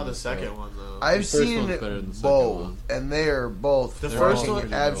ever Pacific saw Rim the is second dope. one though. I've The first seen one's better than the second both, one. and they are both The They're first all one,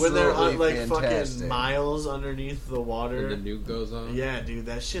 pretty absolutely when they're on like fantastic. fucking miles underneath the water. When the nuke goes on. Yeah, dude,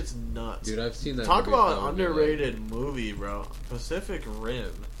 that shit's nuts. Dude, I've seen that. Talk movie about an film, underrated movie, bro. Pacific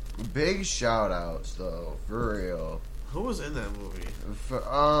Rim. Big shout outs though, for real. Who was in that movie?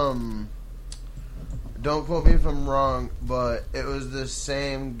 Don't quote me if I'm wrong, but it was the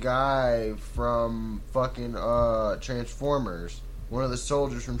same guy from fucking Transformers. One of the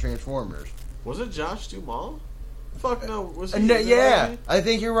soldiers from Transformers. Was it Josh Duhamel? Fuck no. Was he? No, in that yeah, movie? I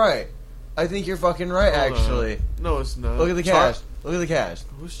think you're right. I think you're fucking right, Hold on. actually. No, it's not. Look at the cast. Look at the cast.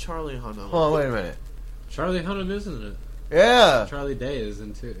 Who's Charlie Hunnam? Hold on, wait a minute. Charlie Hunnam isn't it? Yeah. Charlie Day is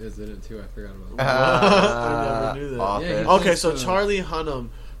in it too. I forgot about that. I never knew that. Office. Yeah, he- Okay, so That's, Charlie Hunnam.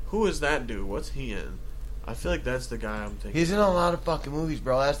 Who is that dude? What's he in? I feel like that's the guy I'm thinking. He's in a lot of fucking movies,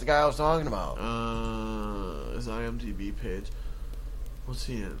 bro. That's the guy I was talking about. His IMDb page. What's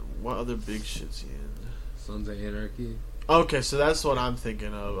he in? What other big shit's he in? Sons of Anarchy. Okay, so that's what I'm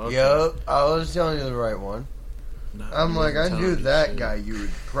thinking of. Okay. Yup, I was telling you the right one. Nah, I'm you like, I wasn't knew telling me that shit. guy you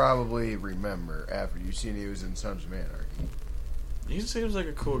would probably remember after you seen he was in Sons of Anarchy. He seems like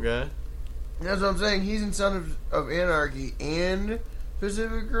a cool guy. That's what I'm saying. He's in Sons of Anarchy and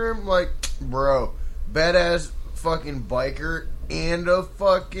Pacific Rim. Like, bro, badass fucking biker and a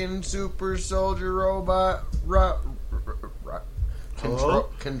fucking super soldier robot. Hello?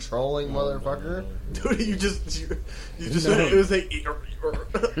 Controlling motherfucker. Dude, you just No. it was like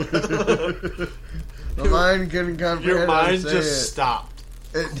The mind couldn't comprehend. your mind how to say just stopped.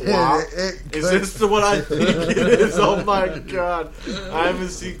 it. It Quap? did. It Is could- this the what I think it is? Oh my god. I haven't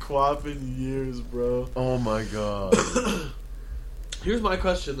seen Quap in years, bro. Oh my god. Here's my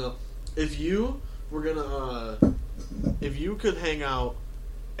question though. If you were gonna if you could hang out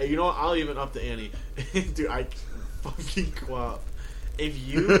you know what, I'll even up the ante. Dude, I fucking Quap. If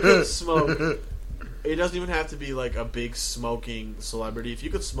you could smoke, it doesn't even have to be like a big smoking celebrity. If you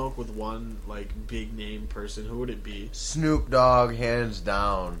could smoke with one like big name person, who would it be? Snoop Dogg, hands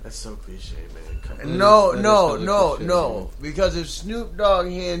down. That's so cliche, man. Come on. No, that is no, kinda no, cliche, no. Because if Snoop Dogg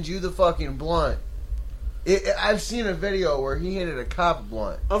hands you the fucking blunt, I've seen a video where he handed a cop a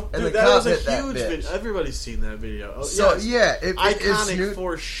blunt, Oh, and dude, the that cop was a hit that huge bitch. video. Everybody's seen that video. Oh, So yes. yeah, if Iconic Snoop,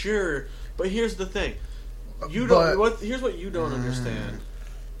 for sure. But here's the thing. You But- don't. Here's what you don't understand.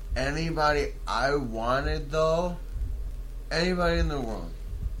 anybody I wanted though, anybody in the world.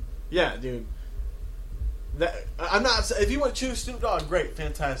 Yeah, dude. That I'm not. If you want to choose Snoop Dogg, great,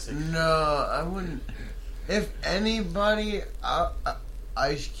 fantastic. No, I wouldn't. If anybody,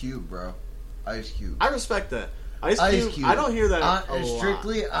 Ice Cube, bro, Ice Cube. I respect that. Ice Ice Cube. Cube. I don't hear that a lot.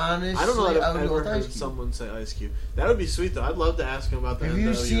 Strictly honestly, I don't know that I I've would go ever with Ice heard Cube. someone say Ice Cube. That would be sweet though. I'd love to ask him about the Have NWA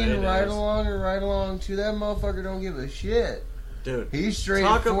you seen days. Ride Along and Ride Along 2? That motherfucker don't give a shit. Dude. He's Talk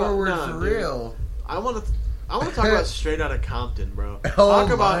about- straightforward nah, for dude. real. I want to talk about Straight Outta Compton, bro. Oh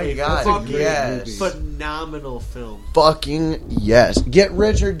Talk about my a God, fucking yes. phenomenal film. Fucking yes. Get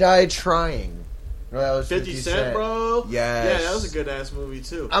rich or die trying. No, that was 50 Cent, bro. Yes. Yeah, that was a good ass movie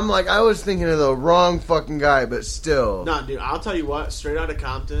too. I'm like, I was thinking of the wrong fucking guy, but still. Nah, dude, I'll tell you what. Straight Outta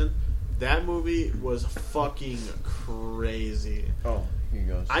Compton, that movie was fucking crazy. Oh, here you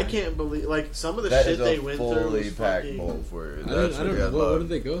go. I can't believe like some of the That shit is a they went through. fully Was packed fucking, bowl for you. I That's don't what know. I What love. did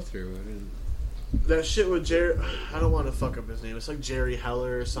they go through? I didn't. that shit with Jerry. I don't want to fuck up his name. It's like Jerry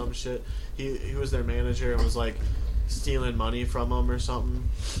Heller or some shit. He was their manager and was like stealing money from them or something.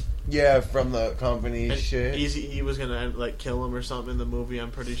 Yeah, from the company And shit. he was gonna like kill him or something in the movie. I'm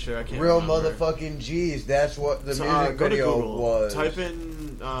pretty sure. I can't. Real remember. motherfucking G's. That's what the So, music go to video Google. was. Type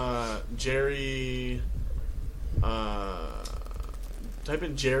in Jerry. Type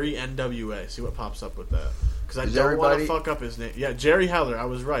in Jerry NWA. See what pops up with that. Because I Is don't want to everybody- fuck up his name. Yeah, Jerry Heller. I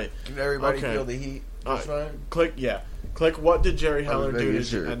was right. Can everybody Okay. feel the heat? That's fine. Click. Yeah. Click. What did Jerry I was Heller do making to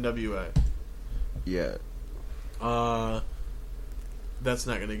sure. NWA? Yeah. That's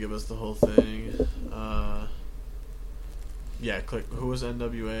not gonna give us the whole thing. Yeah, click. Who was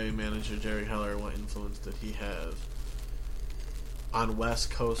NWA manager Jerry Heller? What influence did he have on West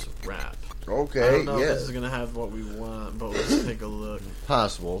Coast rap? Okay. I don't know Yeah. if this is gonna have what we want, but let's take a look.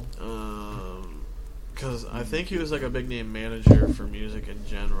 Possible. Because I think he was like a big name manager for music in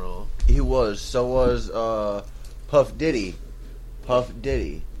general. He was. So was Puff Diddy. Puff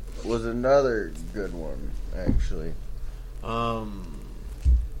Diddy was another good one, actually.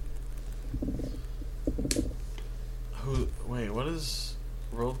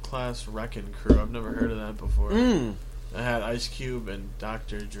 ass Wrecking Crew. I've never heard of that before. Mm. I had Ice Cube and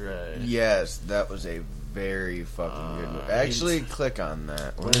Dr. Dre. Yes, that was a very fucking good movie. Actually, click on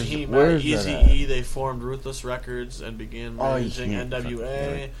that. When he met Eazy-E, they formed Ruthless Records and began managing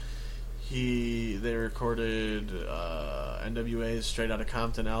NWA. They recorded NWA's Straight Outta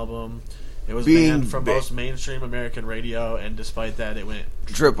Compton album. It was banned from most mainstream American radio, and despite that, it went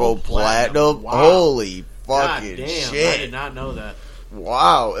triple platinum. Wow. Holy fucking damn, shit! I did not know that.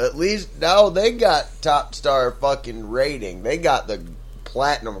 Wow, at least now they got top star fucking rating. They got the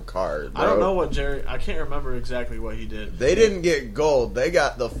platinum card, bro. I don't know what I can't remember exactly what he did. They didn't get gold. They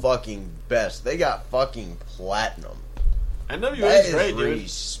got the fucking best. They got fucking platinum. NWA is great, dude.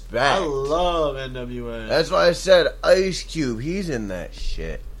 Respect. I love NWA. That's why I said Ice Cube. He's in that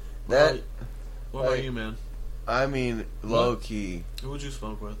shit. What about you, man? I mean, low key. Who would you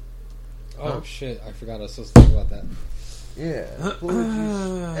smoke with? Oh shit! I forgot I was supposed to talk about that. Yeah. Who would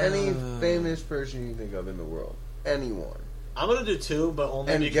you? Any famous person you think of in the world? Anyone. I'm gonna do two, but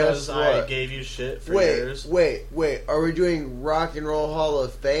only And because guess I what? gave you shit for yours. Wait. Are we doing Rock and Roll Hall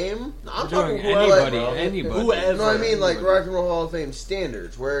of Fame? No, I'm We're talking doing whoever. anybody. Whoever. No, I mean like Rock and Roll Hall of Fame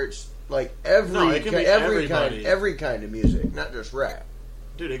standards, where it's like every it can be everybody. every kind of music, not just rap.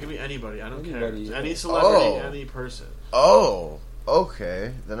 Dude, it can be anybody. I don't Anybody. care. Any celebrity, Oh. any person. Oh,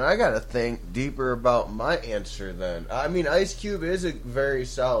 okay. Then I gotta think deeper about my answer. Then I mean, Ice Cube is a very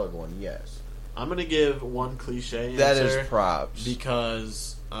solid one. Yes, I'm gonna give one cliche that answer is props.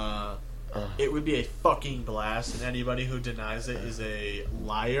 because it would be a fucking blast, and anybody who denies it is a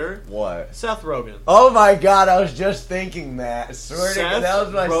liar. What? Seth Rogen. Oh my god, I was just thinking that. I swear to Seth God, that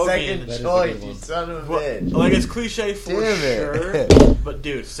was my Rogen. second That is a choice, good you one. son of a Well, bitch. like, it's cliche for Damn sure, it. but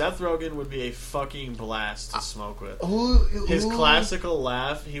dude, Seth Rogen would be a fucking blast to smoke with. Who, His who- classical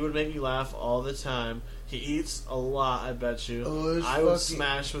laugh, he would make me laugh all the time. He eats a lot, I bet you. Who's I would fucking-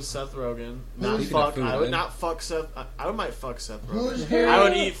 smash with Seth Rogen. Who's- I would man. not fuck Seth. I might fuck Seth Who's Rogen. Harry? I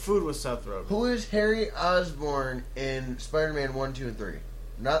would eat food with Seth Rogen. Who is Harry Osborn in Spider-Man 1, 2, and 3?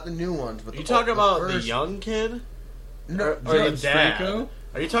 Not the new ones, but Are you the talking about the first- young kid? No, Or the James dad? Franco?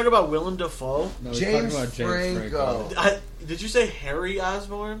 Are you talking about Willem Dafoe? No, he's James talking about James Franco. Did you say Harry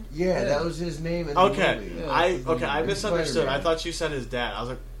Osborn? Yeah, that was his name in the Okay, movie. Yeah, I that's the movie. misunderstood. Spider-Man. I thought you said his dad. I was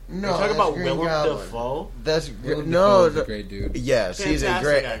like, No, are you talking that's about Green Willem Goblin. Dafoe? That's Willem no, Dafoe's a great dude. yes, he's a Fantastic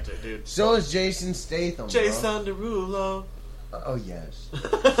great actor, dude. So is Jason Statham. Jason Derulo. Oh yes,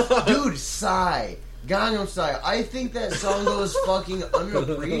 dude. Sigh, Gangnam Style. I think that song goes fucking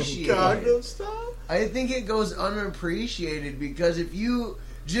unappreciated. Gangnam Style? I think it goes unappreciated because if you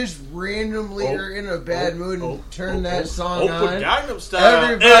just randomly are in a bad mood and turn that song on, Gangnam Style.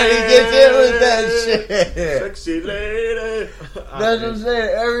 everybody gets in with that shit. Sexy lady. That's what I'm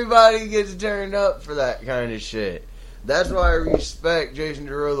saying. Everybody gets turned up for that kind of shit. That's why I respect Jason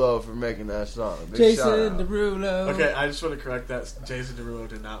Derulo for making that song. Big shout Jason out. Derulo. Okay, I just want to correct that. Jason Derulo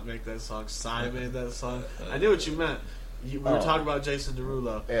did not make that song. Psy made that song. I knew what you meant. We were talking about Jason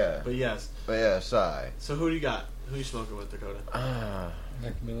Derulo. Yeah. But yes. But yeah, sigh. So who do you got? Who you smoking with, Dakota?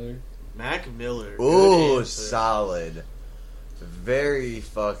 Mac Miller. Mac Miller. Good Ooh, answer. solid. Very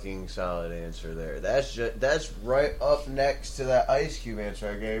fucking solid answer there. That's right up next to that Ice Cube answer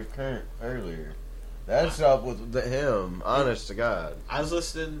I gave Kurt earlier. That's up with him, honest to God. I was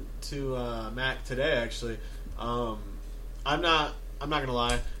listening to Mac today, actually. I'm not gonna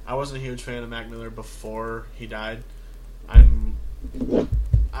lie. I wasn't a huge fan of Mac Miller before he died.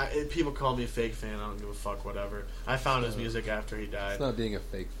 People call me a fake fan. I don't give a fuck. Whatever. I found his music after he died. It's not being a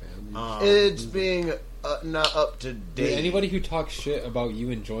fake fan. It's being not up to Dude, date. anybody who talks shit about you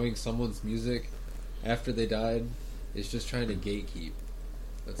enjoying someone's music after they died is just trying to gatekeep.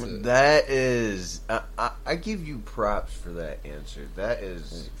 That's it. That is, I give you props for that answer. That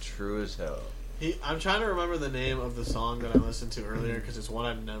is true as hell. I'm trying to remember the name of the song that I listened to earlier because it's one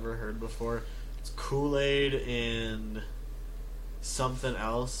I've never heard before. It's Kool-Aid and something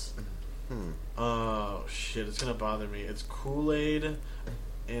else. Oh shit, it's gonna bother me. It's Kool-Aid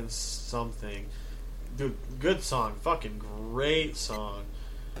and something. Dude, good song. Fucking great song.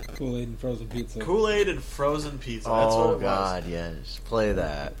 Kool-Aid and frozen pizza. Kool-Aid and frozen pizza. That's what it Oh was. God, yes. Play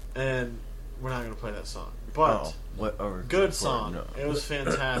that. And we're not gonna play that song. But good song. No. It was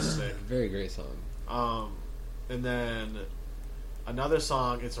fantastic. Very great song. And then another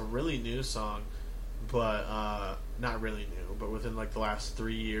song. It's a really new song, but not really new, but within like the last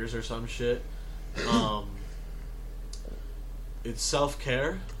 3 years or some shit. It's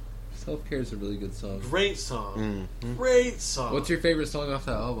Self-Care. Self-Care is a really good song. Great song. Mm-hmm. Great song. What's your favorite song off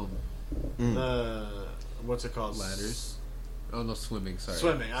that album? what's it called? Ladders. Oh no, swimming. Sorry.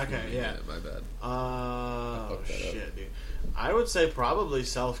 Swimming. Okay, yeah. My bad. Oh fucked that up. shit, dude. I would say probably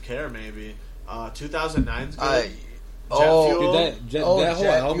self-care. Maybe 2009's good. Jet Fuel. Dude, that whole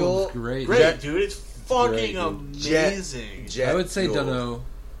Jet album's Fuel. great. Great, dude. It's fucking Great, dude. amazing. Jet I would say Fuel. Dunno.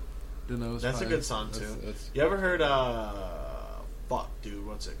 Dunno's That's a fine. good song too. That's- You ever heard? Fuck, dude.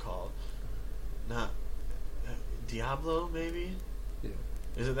 What's it called? Not Diablo, maybe. Yeah.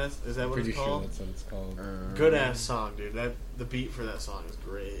 Is it that? Is that what Pretty it's sure called? that's what it's called. Good ass song, dude. The beat for that song is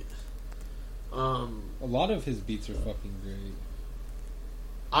great. A lot of his beats are fucking great.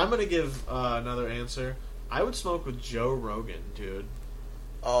 I'm gonna give another answer. I would smoke with Joe Rogan, dude.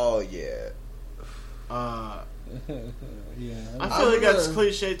 Oh yeah. Yeah. I feel like that's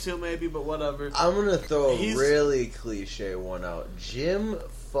cliche too, maybe, but whatever. I'm gonna throw He's- a really cliche one out. Jim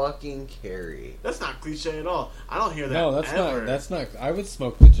fucking Carrey. That's not cliche at all. I don't hear that. No, that's ever. not. That's not. I would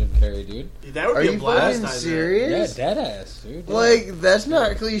smoke with Jim Carrey, dude. That would Are be a you blast. fucking I bet. serious? Yeah, dead ass, dude. Yeah. Like that's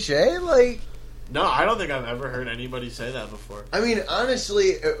not cliche. Like No, I don't think I've ever heard anybody say that before. I mean,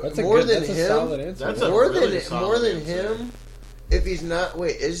 honestly, that's a more good, than that's a him. solid answer. That's a More really than solid answer. him. If he's not,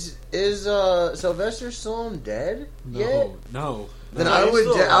 wait, is Sylvester Stallone dead yet? No. Then No, I he's would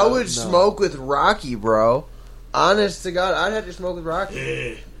still I alive. would No. smoke with Rocky, bro. Honest to God, I'd have to smoke with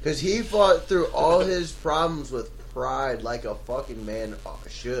Rocky because he fought through all his problems with pride like a fucking man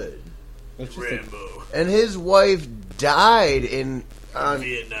should. That's just a, Rambo. And his wife died Vietnam. I'm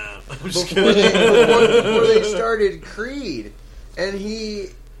just before kidding. before they started Creed, and he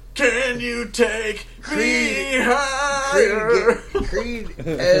Can you take me higher? Creed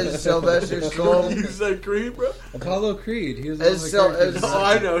as Sylvester You Stallone. said Creed, bro? Apollo Creed. He was As one of the characters. Oh,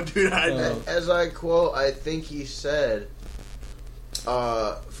 I know, dude. I know. As I quote, I think he said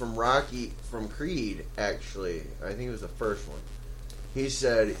from Creed, actually. I think it was the first one. He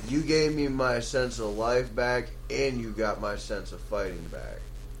said, "You gave me my sense of life back, and you got my sense of fighting back."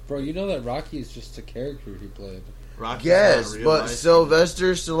 Bro, you know that Rocky is just a character he played. Rocky's Yes, not real but life.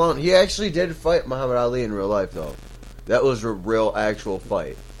 Sylvester Stallone, he actually did fight Muhammad Ali in real life, though. That was a real, actual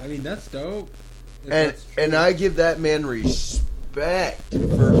fight. I mean, that's dope. If And that's true. and I give that man respect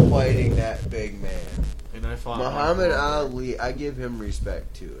for fighting that big man. And I fought Muhammad Mark Wahlberg. Ali, I give him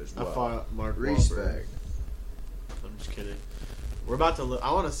respect too as I well. fought Mark Wahlberg. Respect. I'm just kidding. We're about to.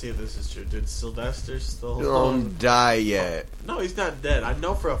 I want to see if this is true. Did Sylvester Stallone? Don't die yet. No, he's not dead. I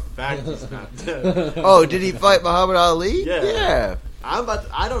know for a fact he's not dead. Oh, did he fight Muhammad Ali? Yeah.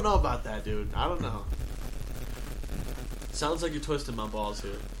 I don't know about that, dude. I don't know. Sounds like you're twisting my balls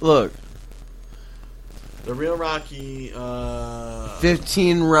here. Look, The real Rocky.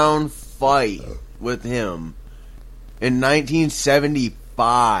 15-round fight with him in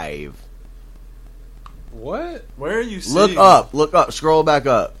 1975. What? Where are you seeing? Look up, scroll back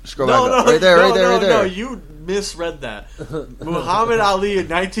up. Scroll No, back up. no, Right there, no, right there, no, right there. No, you misread that. Muhammad Ali in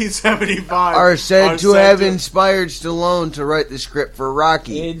 1975 Are said to said have inspired Stallone to write the script for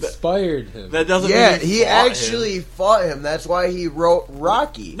Rocky. Inspired him. That doesn't Yeah, mean he fought actually him. fought him. That's why he wrote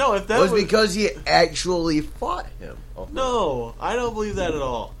Rocky. No, if that was was because he actually fought him. No, I don't believe that at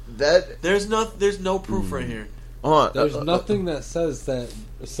all. That There's no proof right here. hold on. There's nothing that says that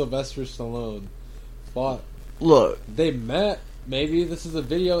Sylvester Stallone fought. Look, They met. Maybe this is a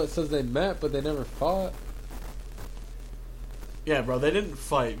video that says they met, but they never fought. Yeah, bro, they didn't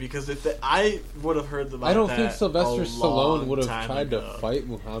fight because I would have heard about I don't that think Sylvester a Stallone long would have time tried ago. to fight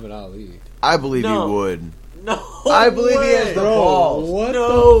Muhammad Ali. I believe No. he would. No, I believe he has way. the balls. What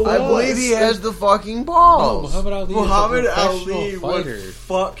No, the I fuck? believe he has the fucking No, balls. Muhammad Ali Muhammad is a professional Ali fighter. would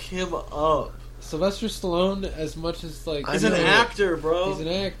fuck him up. Sylvester Stallone, as much as like He's an actor, bro. He's an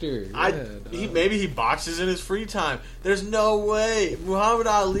actor. Maybe he boxes in his free time. There's no way Muhammad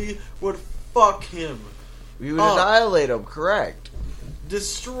Ali would fuck him, We would annihilate him, correct.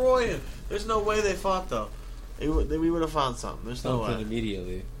 destroy him. There's no way they fought though. We would have found something. There's no something way.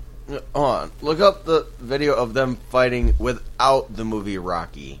 immediately. Hold on. Look up the video of them fighting without the movie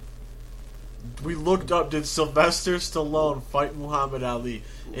Rocky. We looked up. Did Sylvester Stallone fight Muhammad Ali?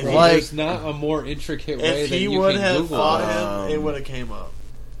 If Bro, he, Like- there's not a more intricate way if that he you would can have Google fought that. him, it would have came up.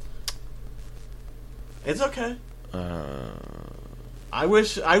 It's okay. I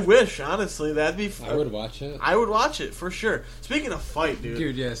wish. Honestly, that'd be. I would watch it. I would watch it for sure. Speaking of fight, dude.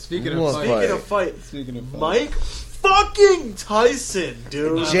 Dude, yeah. Speaking What of fight, Speaking of fight, speaking of fight, Mike fucking Tyson,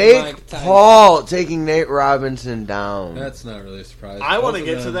 dude. Not Jake Mike Tyson. Paul taking Nate Robinson down. that's not really a surprise. I want to Both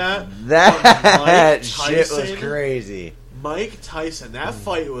get of to them- that. That Mike shit was Tyson. crazy. Mike Tyson. That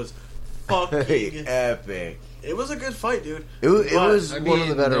fight was fucking. Epic. It was a good fight, dude. It But- was I one of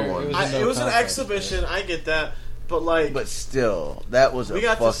the mean, better there- ones. It was an contest, exhibition. I get that, but like, But still, that was a we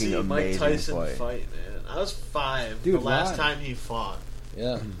got to fucking see Mike amazing Tyson fight. fight, man. I was 5 Dude, the last why? time he fought.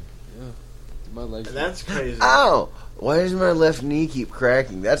 Yeah. Yeah. My legs. And that's crazy. Ow! Why does my left knee keep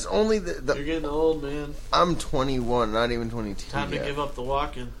cracking? That's only the You're getting old, man. I'm 21, not even 22 Time yet. to give up the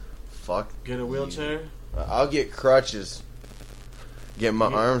walking. Fuck. Get a wheelchair. I'll get crutches. Get my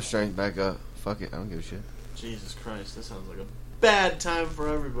arm strength back up. Fuck it, I don't give a shit. Jesus Christ, this sounds like a bad time for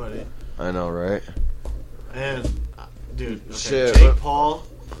everybody. I know, right? And, dude, okay, Shit. Jake Paul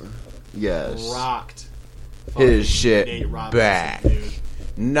Yes. rocked His fucking shit Nate Robinson, back. dude.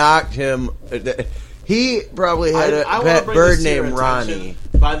 Knocked him. He probably had a wanna pet bring bird this to your named attention. Ronnie.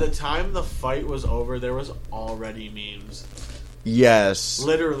 By the time the fight was over, there was already memes. Yes.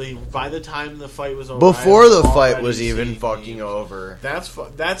 Literally, by the time the fight was over, Before I the had fight already was even seen fucking memes. over.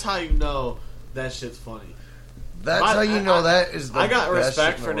 That's how you know that shit's funny. That's how you know that is the I got best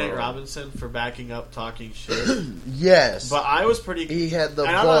respect shit for in the Nate world. Robinson for backing up talking shit. Yes. But I was pretty. He had the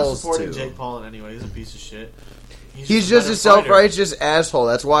and I'm not balls supporting to. Jake Paul in any way. He's a piece of shit. He's just better a self-righteous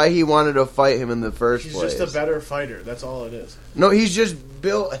asshall. That's why he wanted to fight him in the first He's place. just a better fighter. That's all it is. No, he's just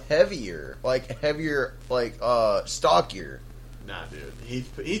built heavier, stockier. Nah, dude.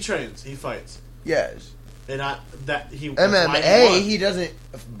 He trains. He fights. Yes. And that's why MMA, won. he doesn't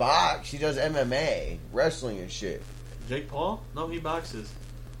box. He does MMA, wrestling and shit. Jake Paul? No, he boxes.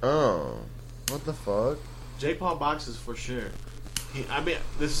 Oh, what the fuck? Jake Paul boxes for sure.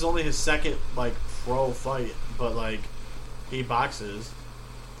 This is only his second pro fight, but he boxes.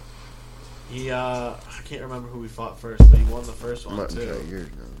 I can't remember who he fought first, but he won the first one too. Years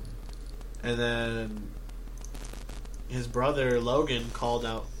now. And then his brother Logan called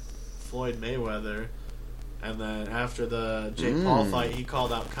out Floyd Mayweather, and then after the Jake Paul fight, he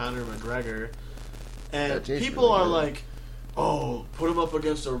called out Conor McGregor. And people are like, "Oh, put him up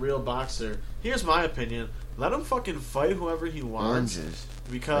against a real boxer." Here's my opinion: let him fucking fight whoever he wants, Oranges.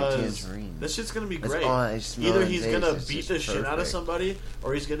 because this shit's gonna be That's great. all I smell Either and he's taste. gonna It's beat just the shit out of perfect. somebody,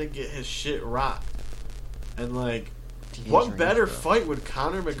 or he's gonna get his shit rocked. And what Tangerines, better bro. fight would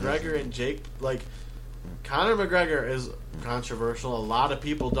Conor McGregor and Jake Conor McGregor is controversial. A lot of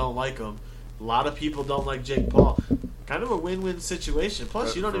people don't like him. A lot of people don't like Jake Paul. Kind of a win-win situation.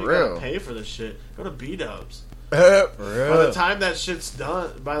 Plus, you don't For even real. gotta pay for this shit. Go to B-Dubs. For By real. the time that shit's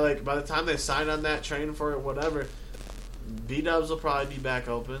done, by the time they sign on that, train for it, whatever, B-Dubs will probably be back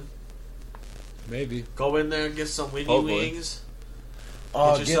open. Maybe. Go in there and get some wingy Hopefully. wings.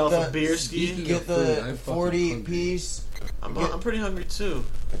 Oh, Get yourself get a beer ski. Speaking Get of food, the I'm fucking 40 hungry. piece. I'm pretty hungry too.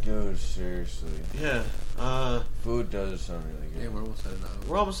 Dude, seriously. Yeah. Food does sound really Yeah, good. we're almost at an hour.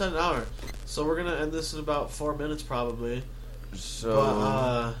 We're almost at an hour, so we're gonna end this in about 4 minutes probably. So,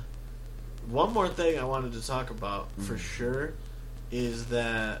 But one more thing I wanted to talk about for sure is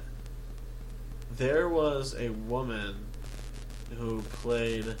that there was a woman who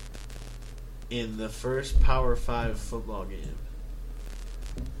played in the first Power 5 football game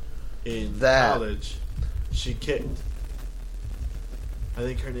in college. She kicked. I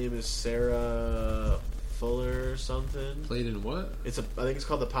think her name is Sarah Fuller or something. Played in what? I think it's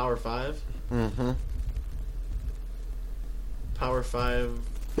called the Power 5. mm-hmm. Power 5.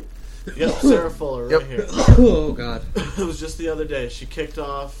 Yep, Sarah Fuller right Yep. here. Oh God. It was just the other day. She kicked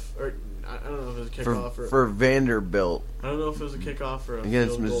off, or I don't know if it was a kickoff or For Vanderbilt I don't know if it was a kickoff or a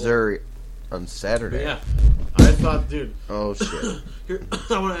against field goal. Missouri on But Saturday. yeah, I thought, dude. Oh shit. Here,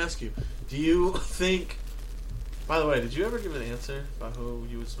 I want to ask you: do you think? By the way, did you ever give an answer about who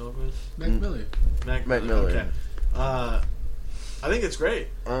you would smoke with? Mac Miller. Mac Miller. Okay. I think it's great.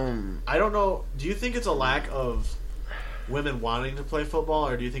 Um, I don't know. Do you think it's a lack of women wanting to play football,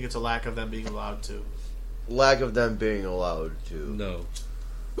 or do you think it's a lack of them being allowed to? lack of them being allowed to. No.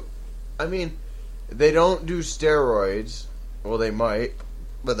 I mean, they don't do steroids. Well, they might,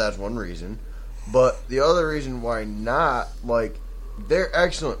 but that's one reason. But the other reason why not, they're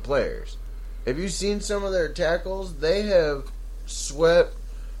excellent players. Have you seen some of their tackles? They have swept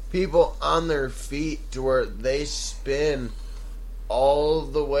people on their feet to where they spin all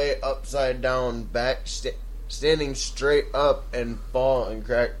the way upside down, standing straight up and fall and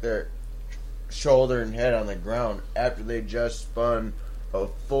crack their shoulder and head on the ground after they just spun a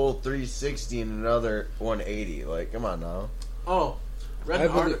full 360 and another 180. Come on now. Oh, read I an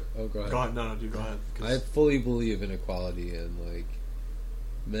believe, article. oh, go ahead. Go ahead. No, dude, go ahead. 'Cause I fully believe in equality and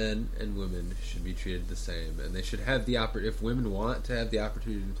men and women should be treated the same, and they should have the if women want to have the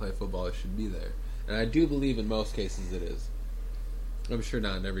opportunity to play football, it should be there. And I do believe in most cases it is. I'm sure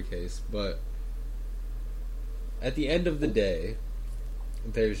not in every case, but at the end of the day,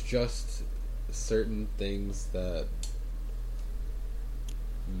 there's just certain things that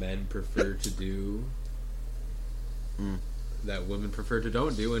men prefer to do that women prefer to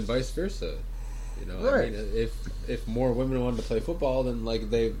don't do, and vice versa. You know, Right. I mean, if more women wanted to play football, then like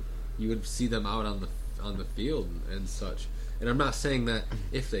you would see them out on the field and such. And I'm not saying that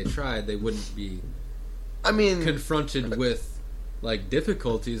if they tried, they wouldn't be. I mean, confronted with like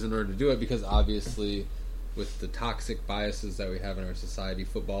difficulties in order to do it, because obviously, with the toxic biases that we have in our society,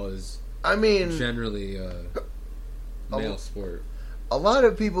 football is. I mean, generally a male sport. a lot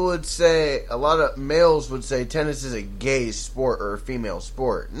of people would say, a lot of males would say tennis is a gay sport or a female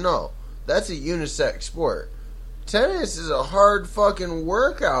sport. No, that's a unisex sport. Tennis is a hard fucking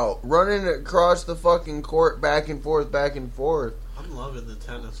workout, running across the fucking court back and forth, back and forth. I'm loving the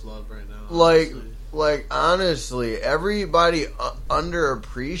tennis love right now. Like honestly, everybody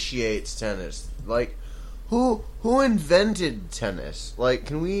underappreciates tennis. Like, who invented tennis? Like,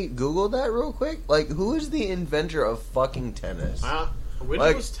 can we Google that real quick? Like, who is the inventor of fucking tennis? When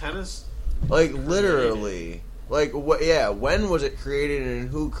Like- was tennis? Like, literally. Like, what? Yeah, when was it created and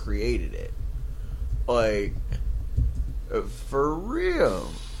who created it? Like, for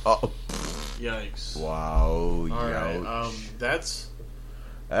real. Oh, Yikes! wow. All Ouch. right, that's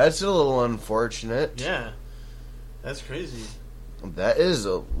That's a little unfortunate. yeah, that's crazy. That is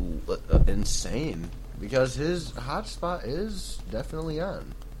insane. Because his hotspot is definitely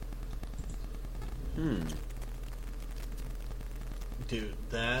on. Dude,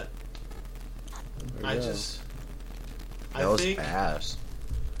 that There you go. That I was think fast.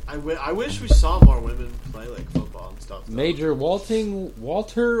 I wish we saw more women play like football and stuff. Though. Major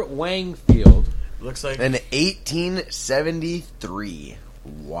Walter Wangfield. Looks like In 1873.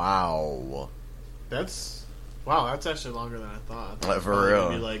 Wow. that's actually longer than I thought. I thought Like, it was for probably real.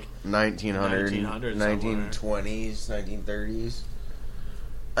 gonna be like 1900, 1900 1920s, 1930s.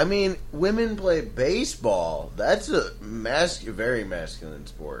 I mean, women play baseball. That's a very masculine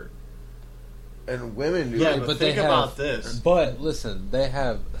sport. And women do. Yeah, but but they think have- about this. But listen, they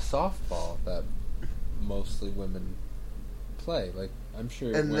have softball that mostly women play. Like, I'm sure.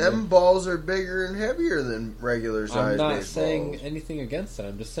 And women, them balls are bigger and heavier than regular size I'm not baseballs. saying anything against that.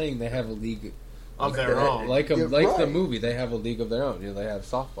 I'm just saying they have a league Of their own. like Yeah, the right. movie. They have a league of their own. You know, they have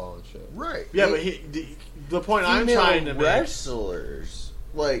softball and shit. Right. Yeah, but the point I'm Female trying to make. wrestlers.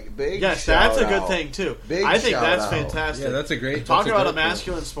 Like, big Yes, shout that's a good out. thing too. Big I think shout that's out. fantastic. Yeah, that's a great. Talk that's about a great thing.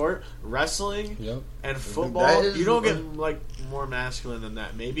 masculine sport, wrestling Yep. and football. That is- You don't get like more masculine than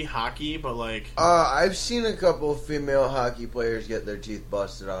that. Maybe hockey, but like. I've seen a couple of female hockey players get their teeth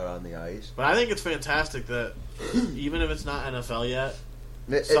busted out on the ice. But I think it's fantastic that even if it's not NFL yet,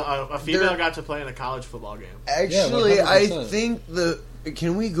 It- so a female they're- got to play in a college football game. Actually, Yeah, I 100%. think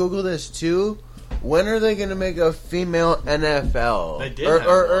Can we Google this too? When are they going to make a female NFL? They did have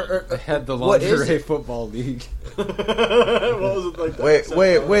one. They had the What is lingerie it? football league. What was it like?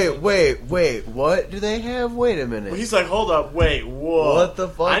 Wait. What do they have? Wait a minute. He's like, hold up, wait, whoa. What the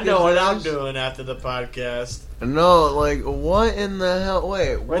fuck I know is what this? I'm doing after the podcast. No, like, what in the hell?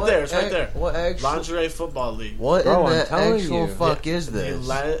 Wait, Right what there, it's right there. What actual? Lingerie football league. What Bro, in I'm the telling actual you. fuck is this?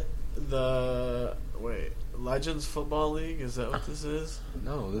 Legends Football League? Is that what this is?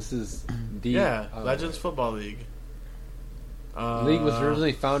 No, this is the Legends Football League. The league was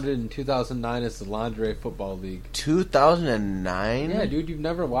originally founded in 2009 as the Lingerie Football League. 2009? Yeah, dude, you've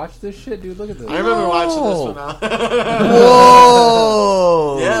never watched this shit, dude. Look at this. I remember watching this one out.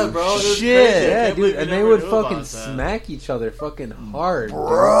 Whoa! Yeah, bro, it was Shit, crazy. I Yeah, can't believe dude, you and they never would knew about fucking that. smack each other fucking hard,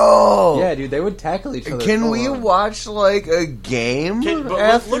 bro. Yeah, dude, they would tackle each other. Can full we on. watch like a game But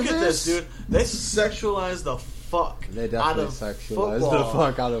after look at this, dude. They sexualize the fuck They out definitely of sexualize football. the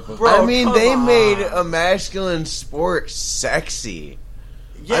fuck out of Bro, football. I mean, come they on. made a masculine sport sexy.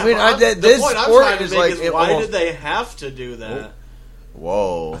 Yeah, I mean, but the the point I'm sport trying to is make like is it why almost- did they have to do that?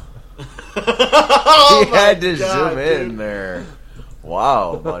 Whoa! Oh He my had to God, zoom in dude. there.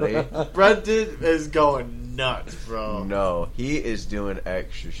 Wow, buddy. Brendan is going nuts, bro. No, he is doing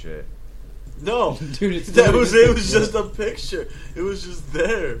extra shit. No, Dude, it's it was literally- just a picture. It was just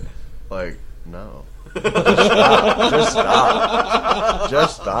there. Like, no. Just stop.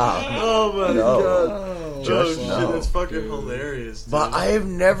 Just stop. Oh my No. god. Just oh, no. shit, that's fucking dude. hilarious, dude. But I have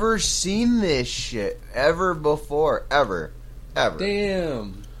never seen this shit ever before. Ever.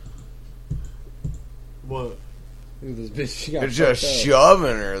 Damn. What? Look at this bitch. She got They're just fucked up.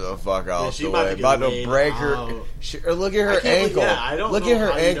 shoving her the fuck out she the about way. to get About to laid break her. out. Look at I her can't believe- ankle. yeah, I don't Look know at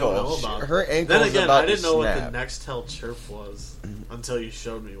her how you don't know ankle. about Her it. ankle Then is again, about I didn't to know what snap. the Nextel Chirp was until you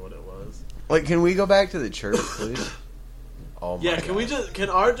showed me what it was. Like, can we go back to the church, please? Oh my Yeah, God. can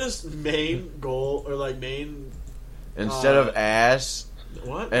our main goal or like main Instead of ass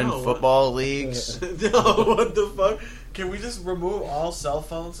what and No, what? football leagues? No, what the fuck? Can we just remove all cell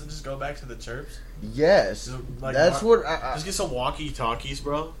phones and just go back to the chirps? Yes. Like, That's what I Just get some walkie talkies,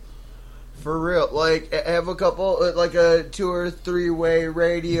 bro. For real, like have a couple, like a 2 or 3 way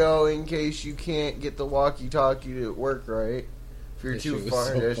radio in case you can't get the walkie-talkie to work right. If you're too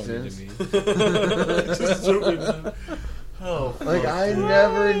far distance. Oh, like I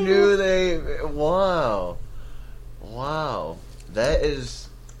never knew they. Wow, that is.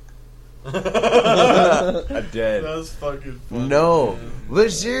 I'm dead. That was fucking funny. No, man.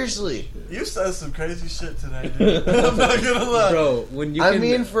 but seriously, You said some crazy shit tonight, dude. I'm not gonna lie. Bro, when you I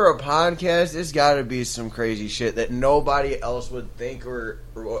mean, for a podcast, it's got to be some crazy shit that nobody else would think or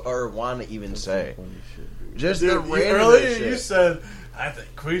want to even say. Just the random earlier shit. you said, I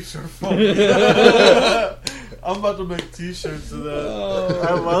think queefs are funny. I'm about to make t-shirts of that. Oh.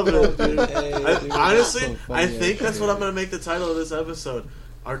 I love it, dude. Hey, dude, Honestly, that's so funny, I think that's actually. what I'm going to make the title of this episode.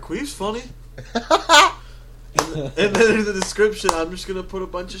 Are queefs funny? And then in the description, I'm just going to put a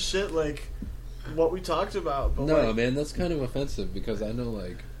bunch of shit like what we talked about. But No, like, man, that's kind of offensive because I know,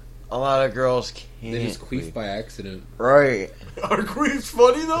 like, A lot of girls can't. they just queef by accident. Right. are queefs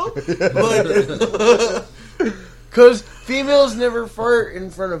funny, though? Like, Because females never fart in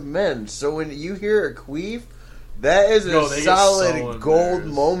front of men. So when you hear a queef, that is a No, they get solid so gold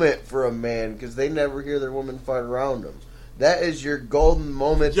embarrassed. moment for a man because they never hear their woman fart around them. That is your golden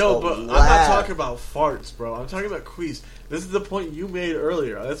moment yo, to but I'm laugh. not talking about farts, bro. I'm talking about queefs. This is the point you made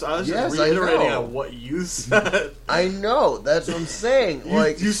earlier. I was just Yes, I reiterating know. on what you said. I know. That's what I'm saying.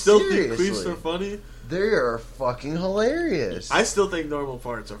 You still seriously, think queefs are funny? They are fucking hilarious. I still think normal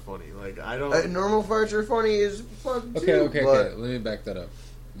farts are funny. Like, I don't... Normal farts are funny as fuck too. Okay. but Let me back that up.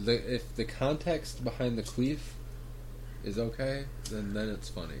 If the context behind the queef is okay, then it's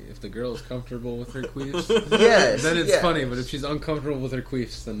funny. If the girl is comfortable with her queefs, Yes, then it's yes. funny. But if she's uncomfortable with her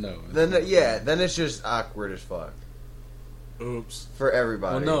queefs, then no. Then then it's just awkward as fuck Oops. for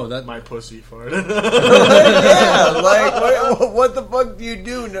everybody. Well, no, that My pussy fart. Yeah, like what the fuck do you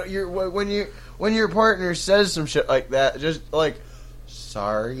do? No, when your partner says some shit like that, just like,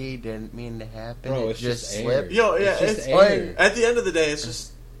 sorry, didn't mean to happen. Bro, it it's just just air. slipped. Yo, yeah, It's just it's... air. At the end of the day, it's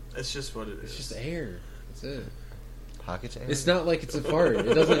just what it is. It's just air. That's it. Pockets air. It's not like it's a fart.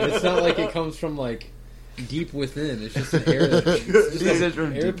 It doesn't. It's not like it comes from like deep within. It's just an air. It's just It's an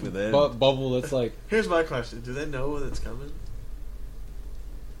from air deep within. bubble. That's like Here's my question. Do they know when it's coming?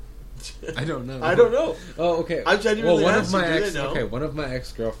 I don't know. I don't know. Oh, okay. I'm genuinely one asking, of my do they ex. know? Okay, one of my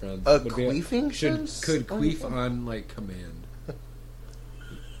ex girlfriends. A queefing could sense? queef on like command.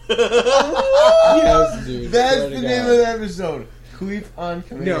 Oh, Yes, dude. That's swear the to name God. of the episode. Queef on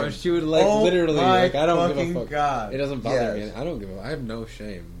command. No, she would like Oh literally my like I don't give a fucking fuck. God. It doesn't bother Yes. me. I don't give a. I have no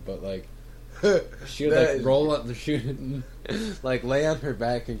shame, but like she would That like is- roll up the shoe, like lay on her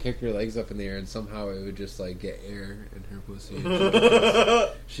back and kick her legs up in the air, and somehow it would just like get air in her pussy. And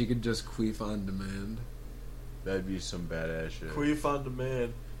she could just queef on demand. That'd be some badass shit. Queef on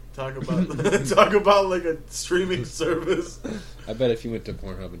demand. Talk about like a streaming service. I bet if you went to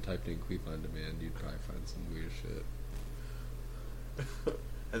Pornhub and typed in queef on demand, you'd probably find some weird shit.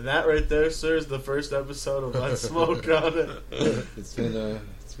 And that right there, sir, is the first episode of Let's Smoke on It. It's been a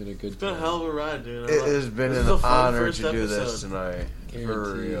good. It's been a hell of a ride, dude. It has been This is an a fun honor first to do this episode. tonight. For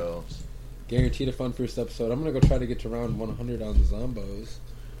Guaranteed. real. Guaranteed a fun first episode. I'm gonna go try to get to round 100 on the Zombos.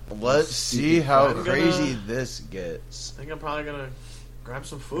 Let's see how I'm gonna- crazy this gets. I think I'm probably gonna grab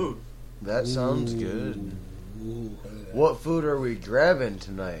some food. That sounds good. Ooh. What food are we grabbing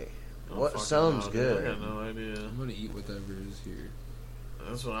tonight? I don't What fucking sounds know, dude. good? I got no idea. I'm gonna eat whatever is here.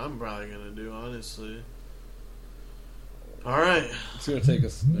 That's what I'm probably gonna do, honestly. All right, It's gonna take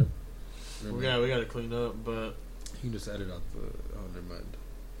us. Never we mind. got to clean up, but You can just edit out the. Oh, never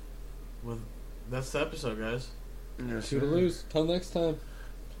mind. that's the episode, guys. Toodaloos. Till next time.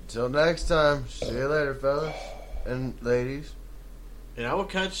 Till next time. See you later, fellas and ladies. And I will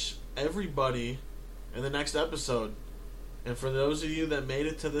catch everybody in the next episode. And for those of you that made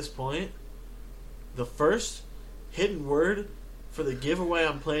it to this point, the first hidden word for the giveaway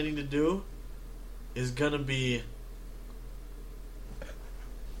I'm planning to do is gonna be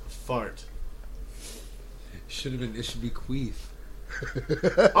fart. Should have been. It should be queef.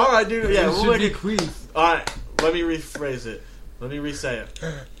 All right, dude. Yeah, it we'll should make be it. queef. All right, let me rephrase it. Let me re-say it.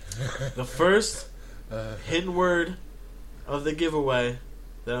 The first hidden word of the giveaway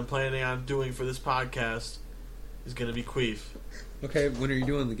that I'm planning on doing for this podcast is going to be queef. Okay, when are you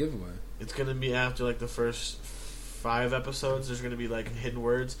doing the giveaway? It's going to be after like the first 5 episodes. There's going to be like hidden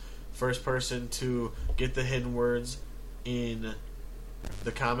words. First person to get the hidden words in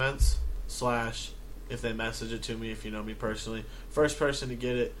the comments / if they message it to me, if you know me personally. First person to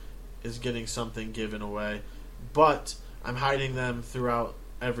get it is getting something given away. But I'm hiding them throughout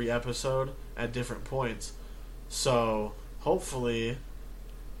every episode at different points. So hopefully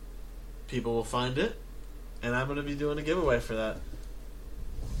people will find it, and I'm going to be doing a giveaway for that.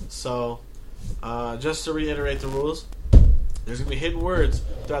 So, just to reiterate the rules, there's going to be hidden words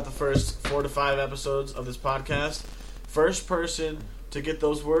throughout the first 4 to 5 episodes of this podcast. First person to get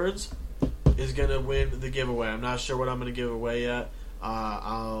those words is going to win the giveaway. I'm not sure what I'm going to give away yet.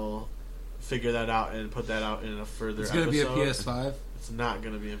 I'll figure that out and put that out in a further episode. It's going to be a PS5? It's not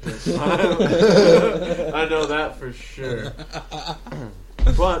going to be a PS5. I know that for sure.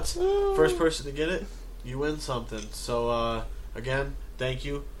 But, first person to get it, you win something. So, again, thank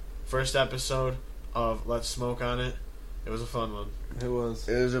you. First episode of Let's Smoke on It. It was a fun one. It was.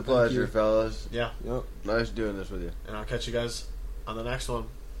 It was a pleasure, fellas. Yeah. Yep. Nice doing this with you. And I'll catch you guys on the next one.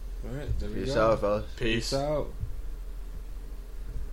 All right. There we Peace go. out, fellas. Peace. Peace out.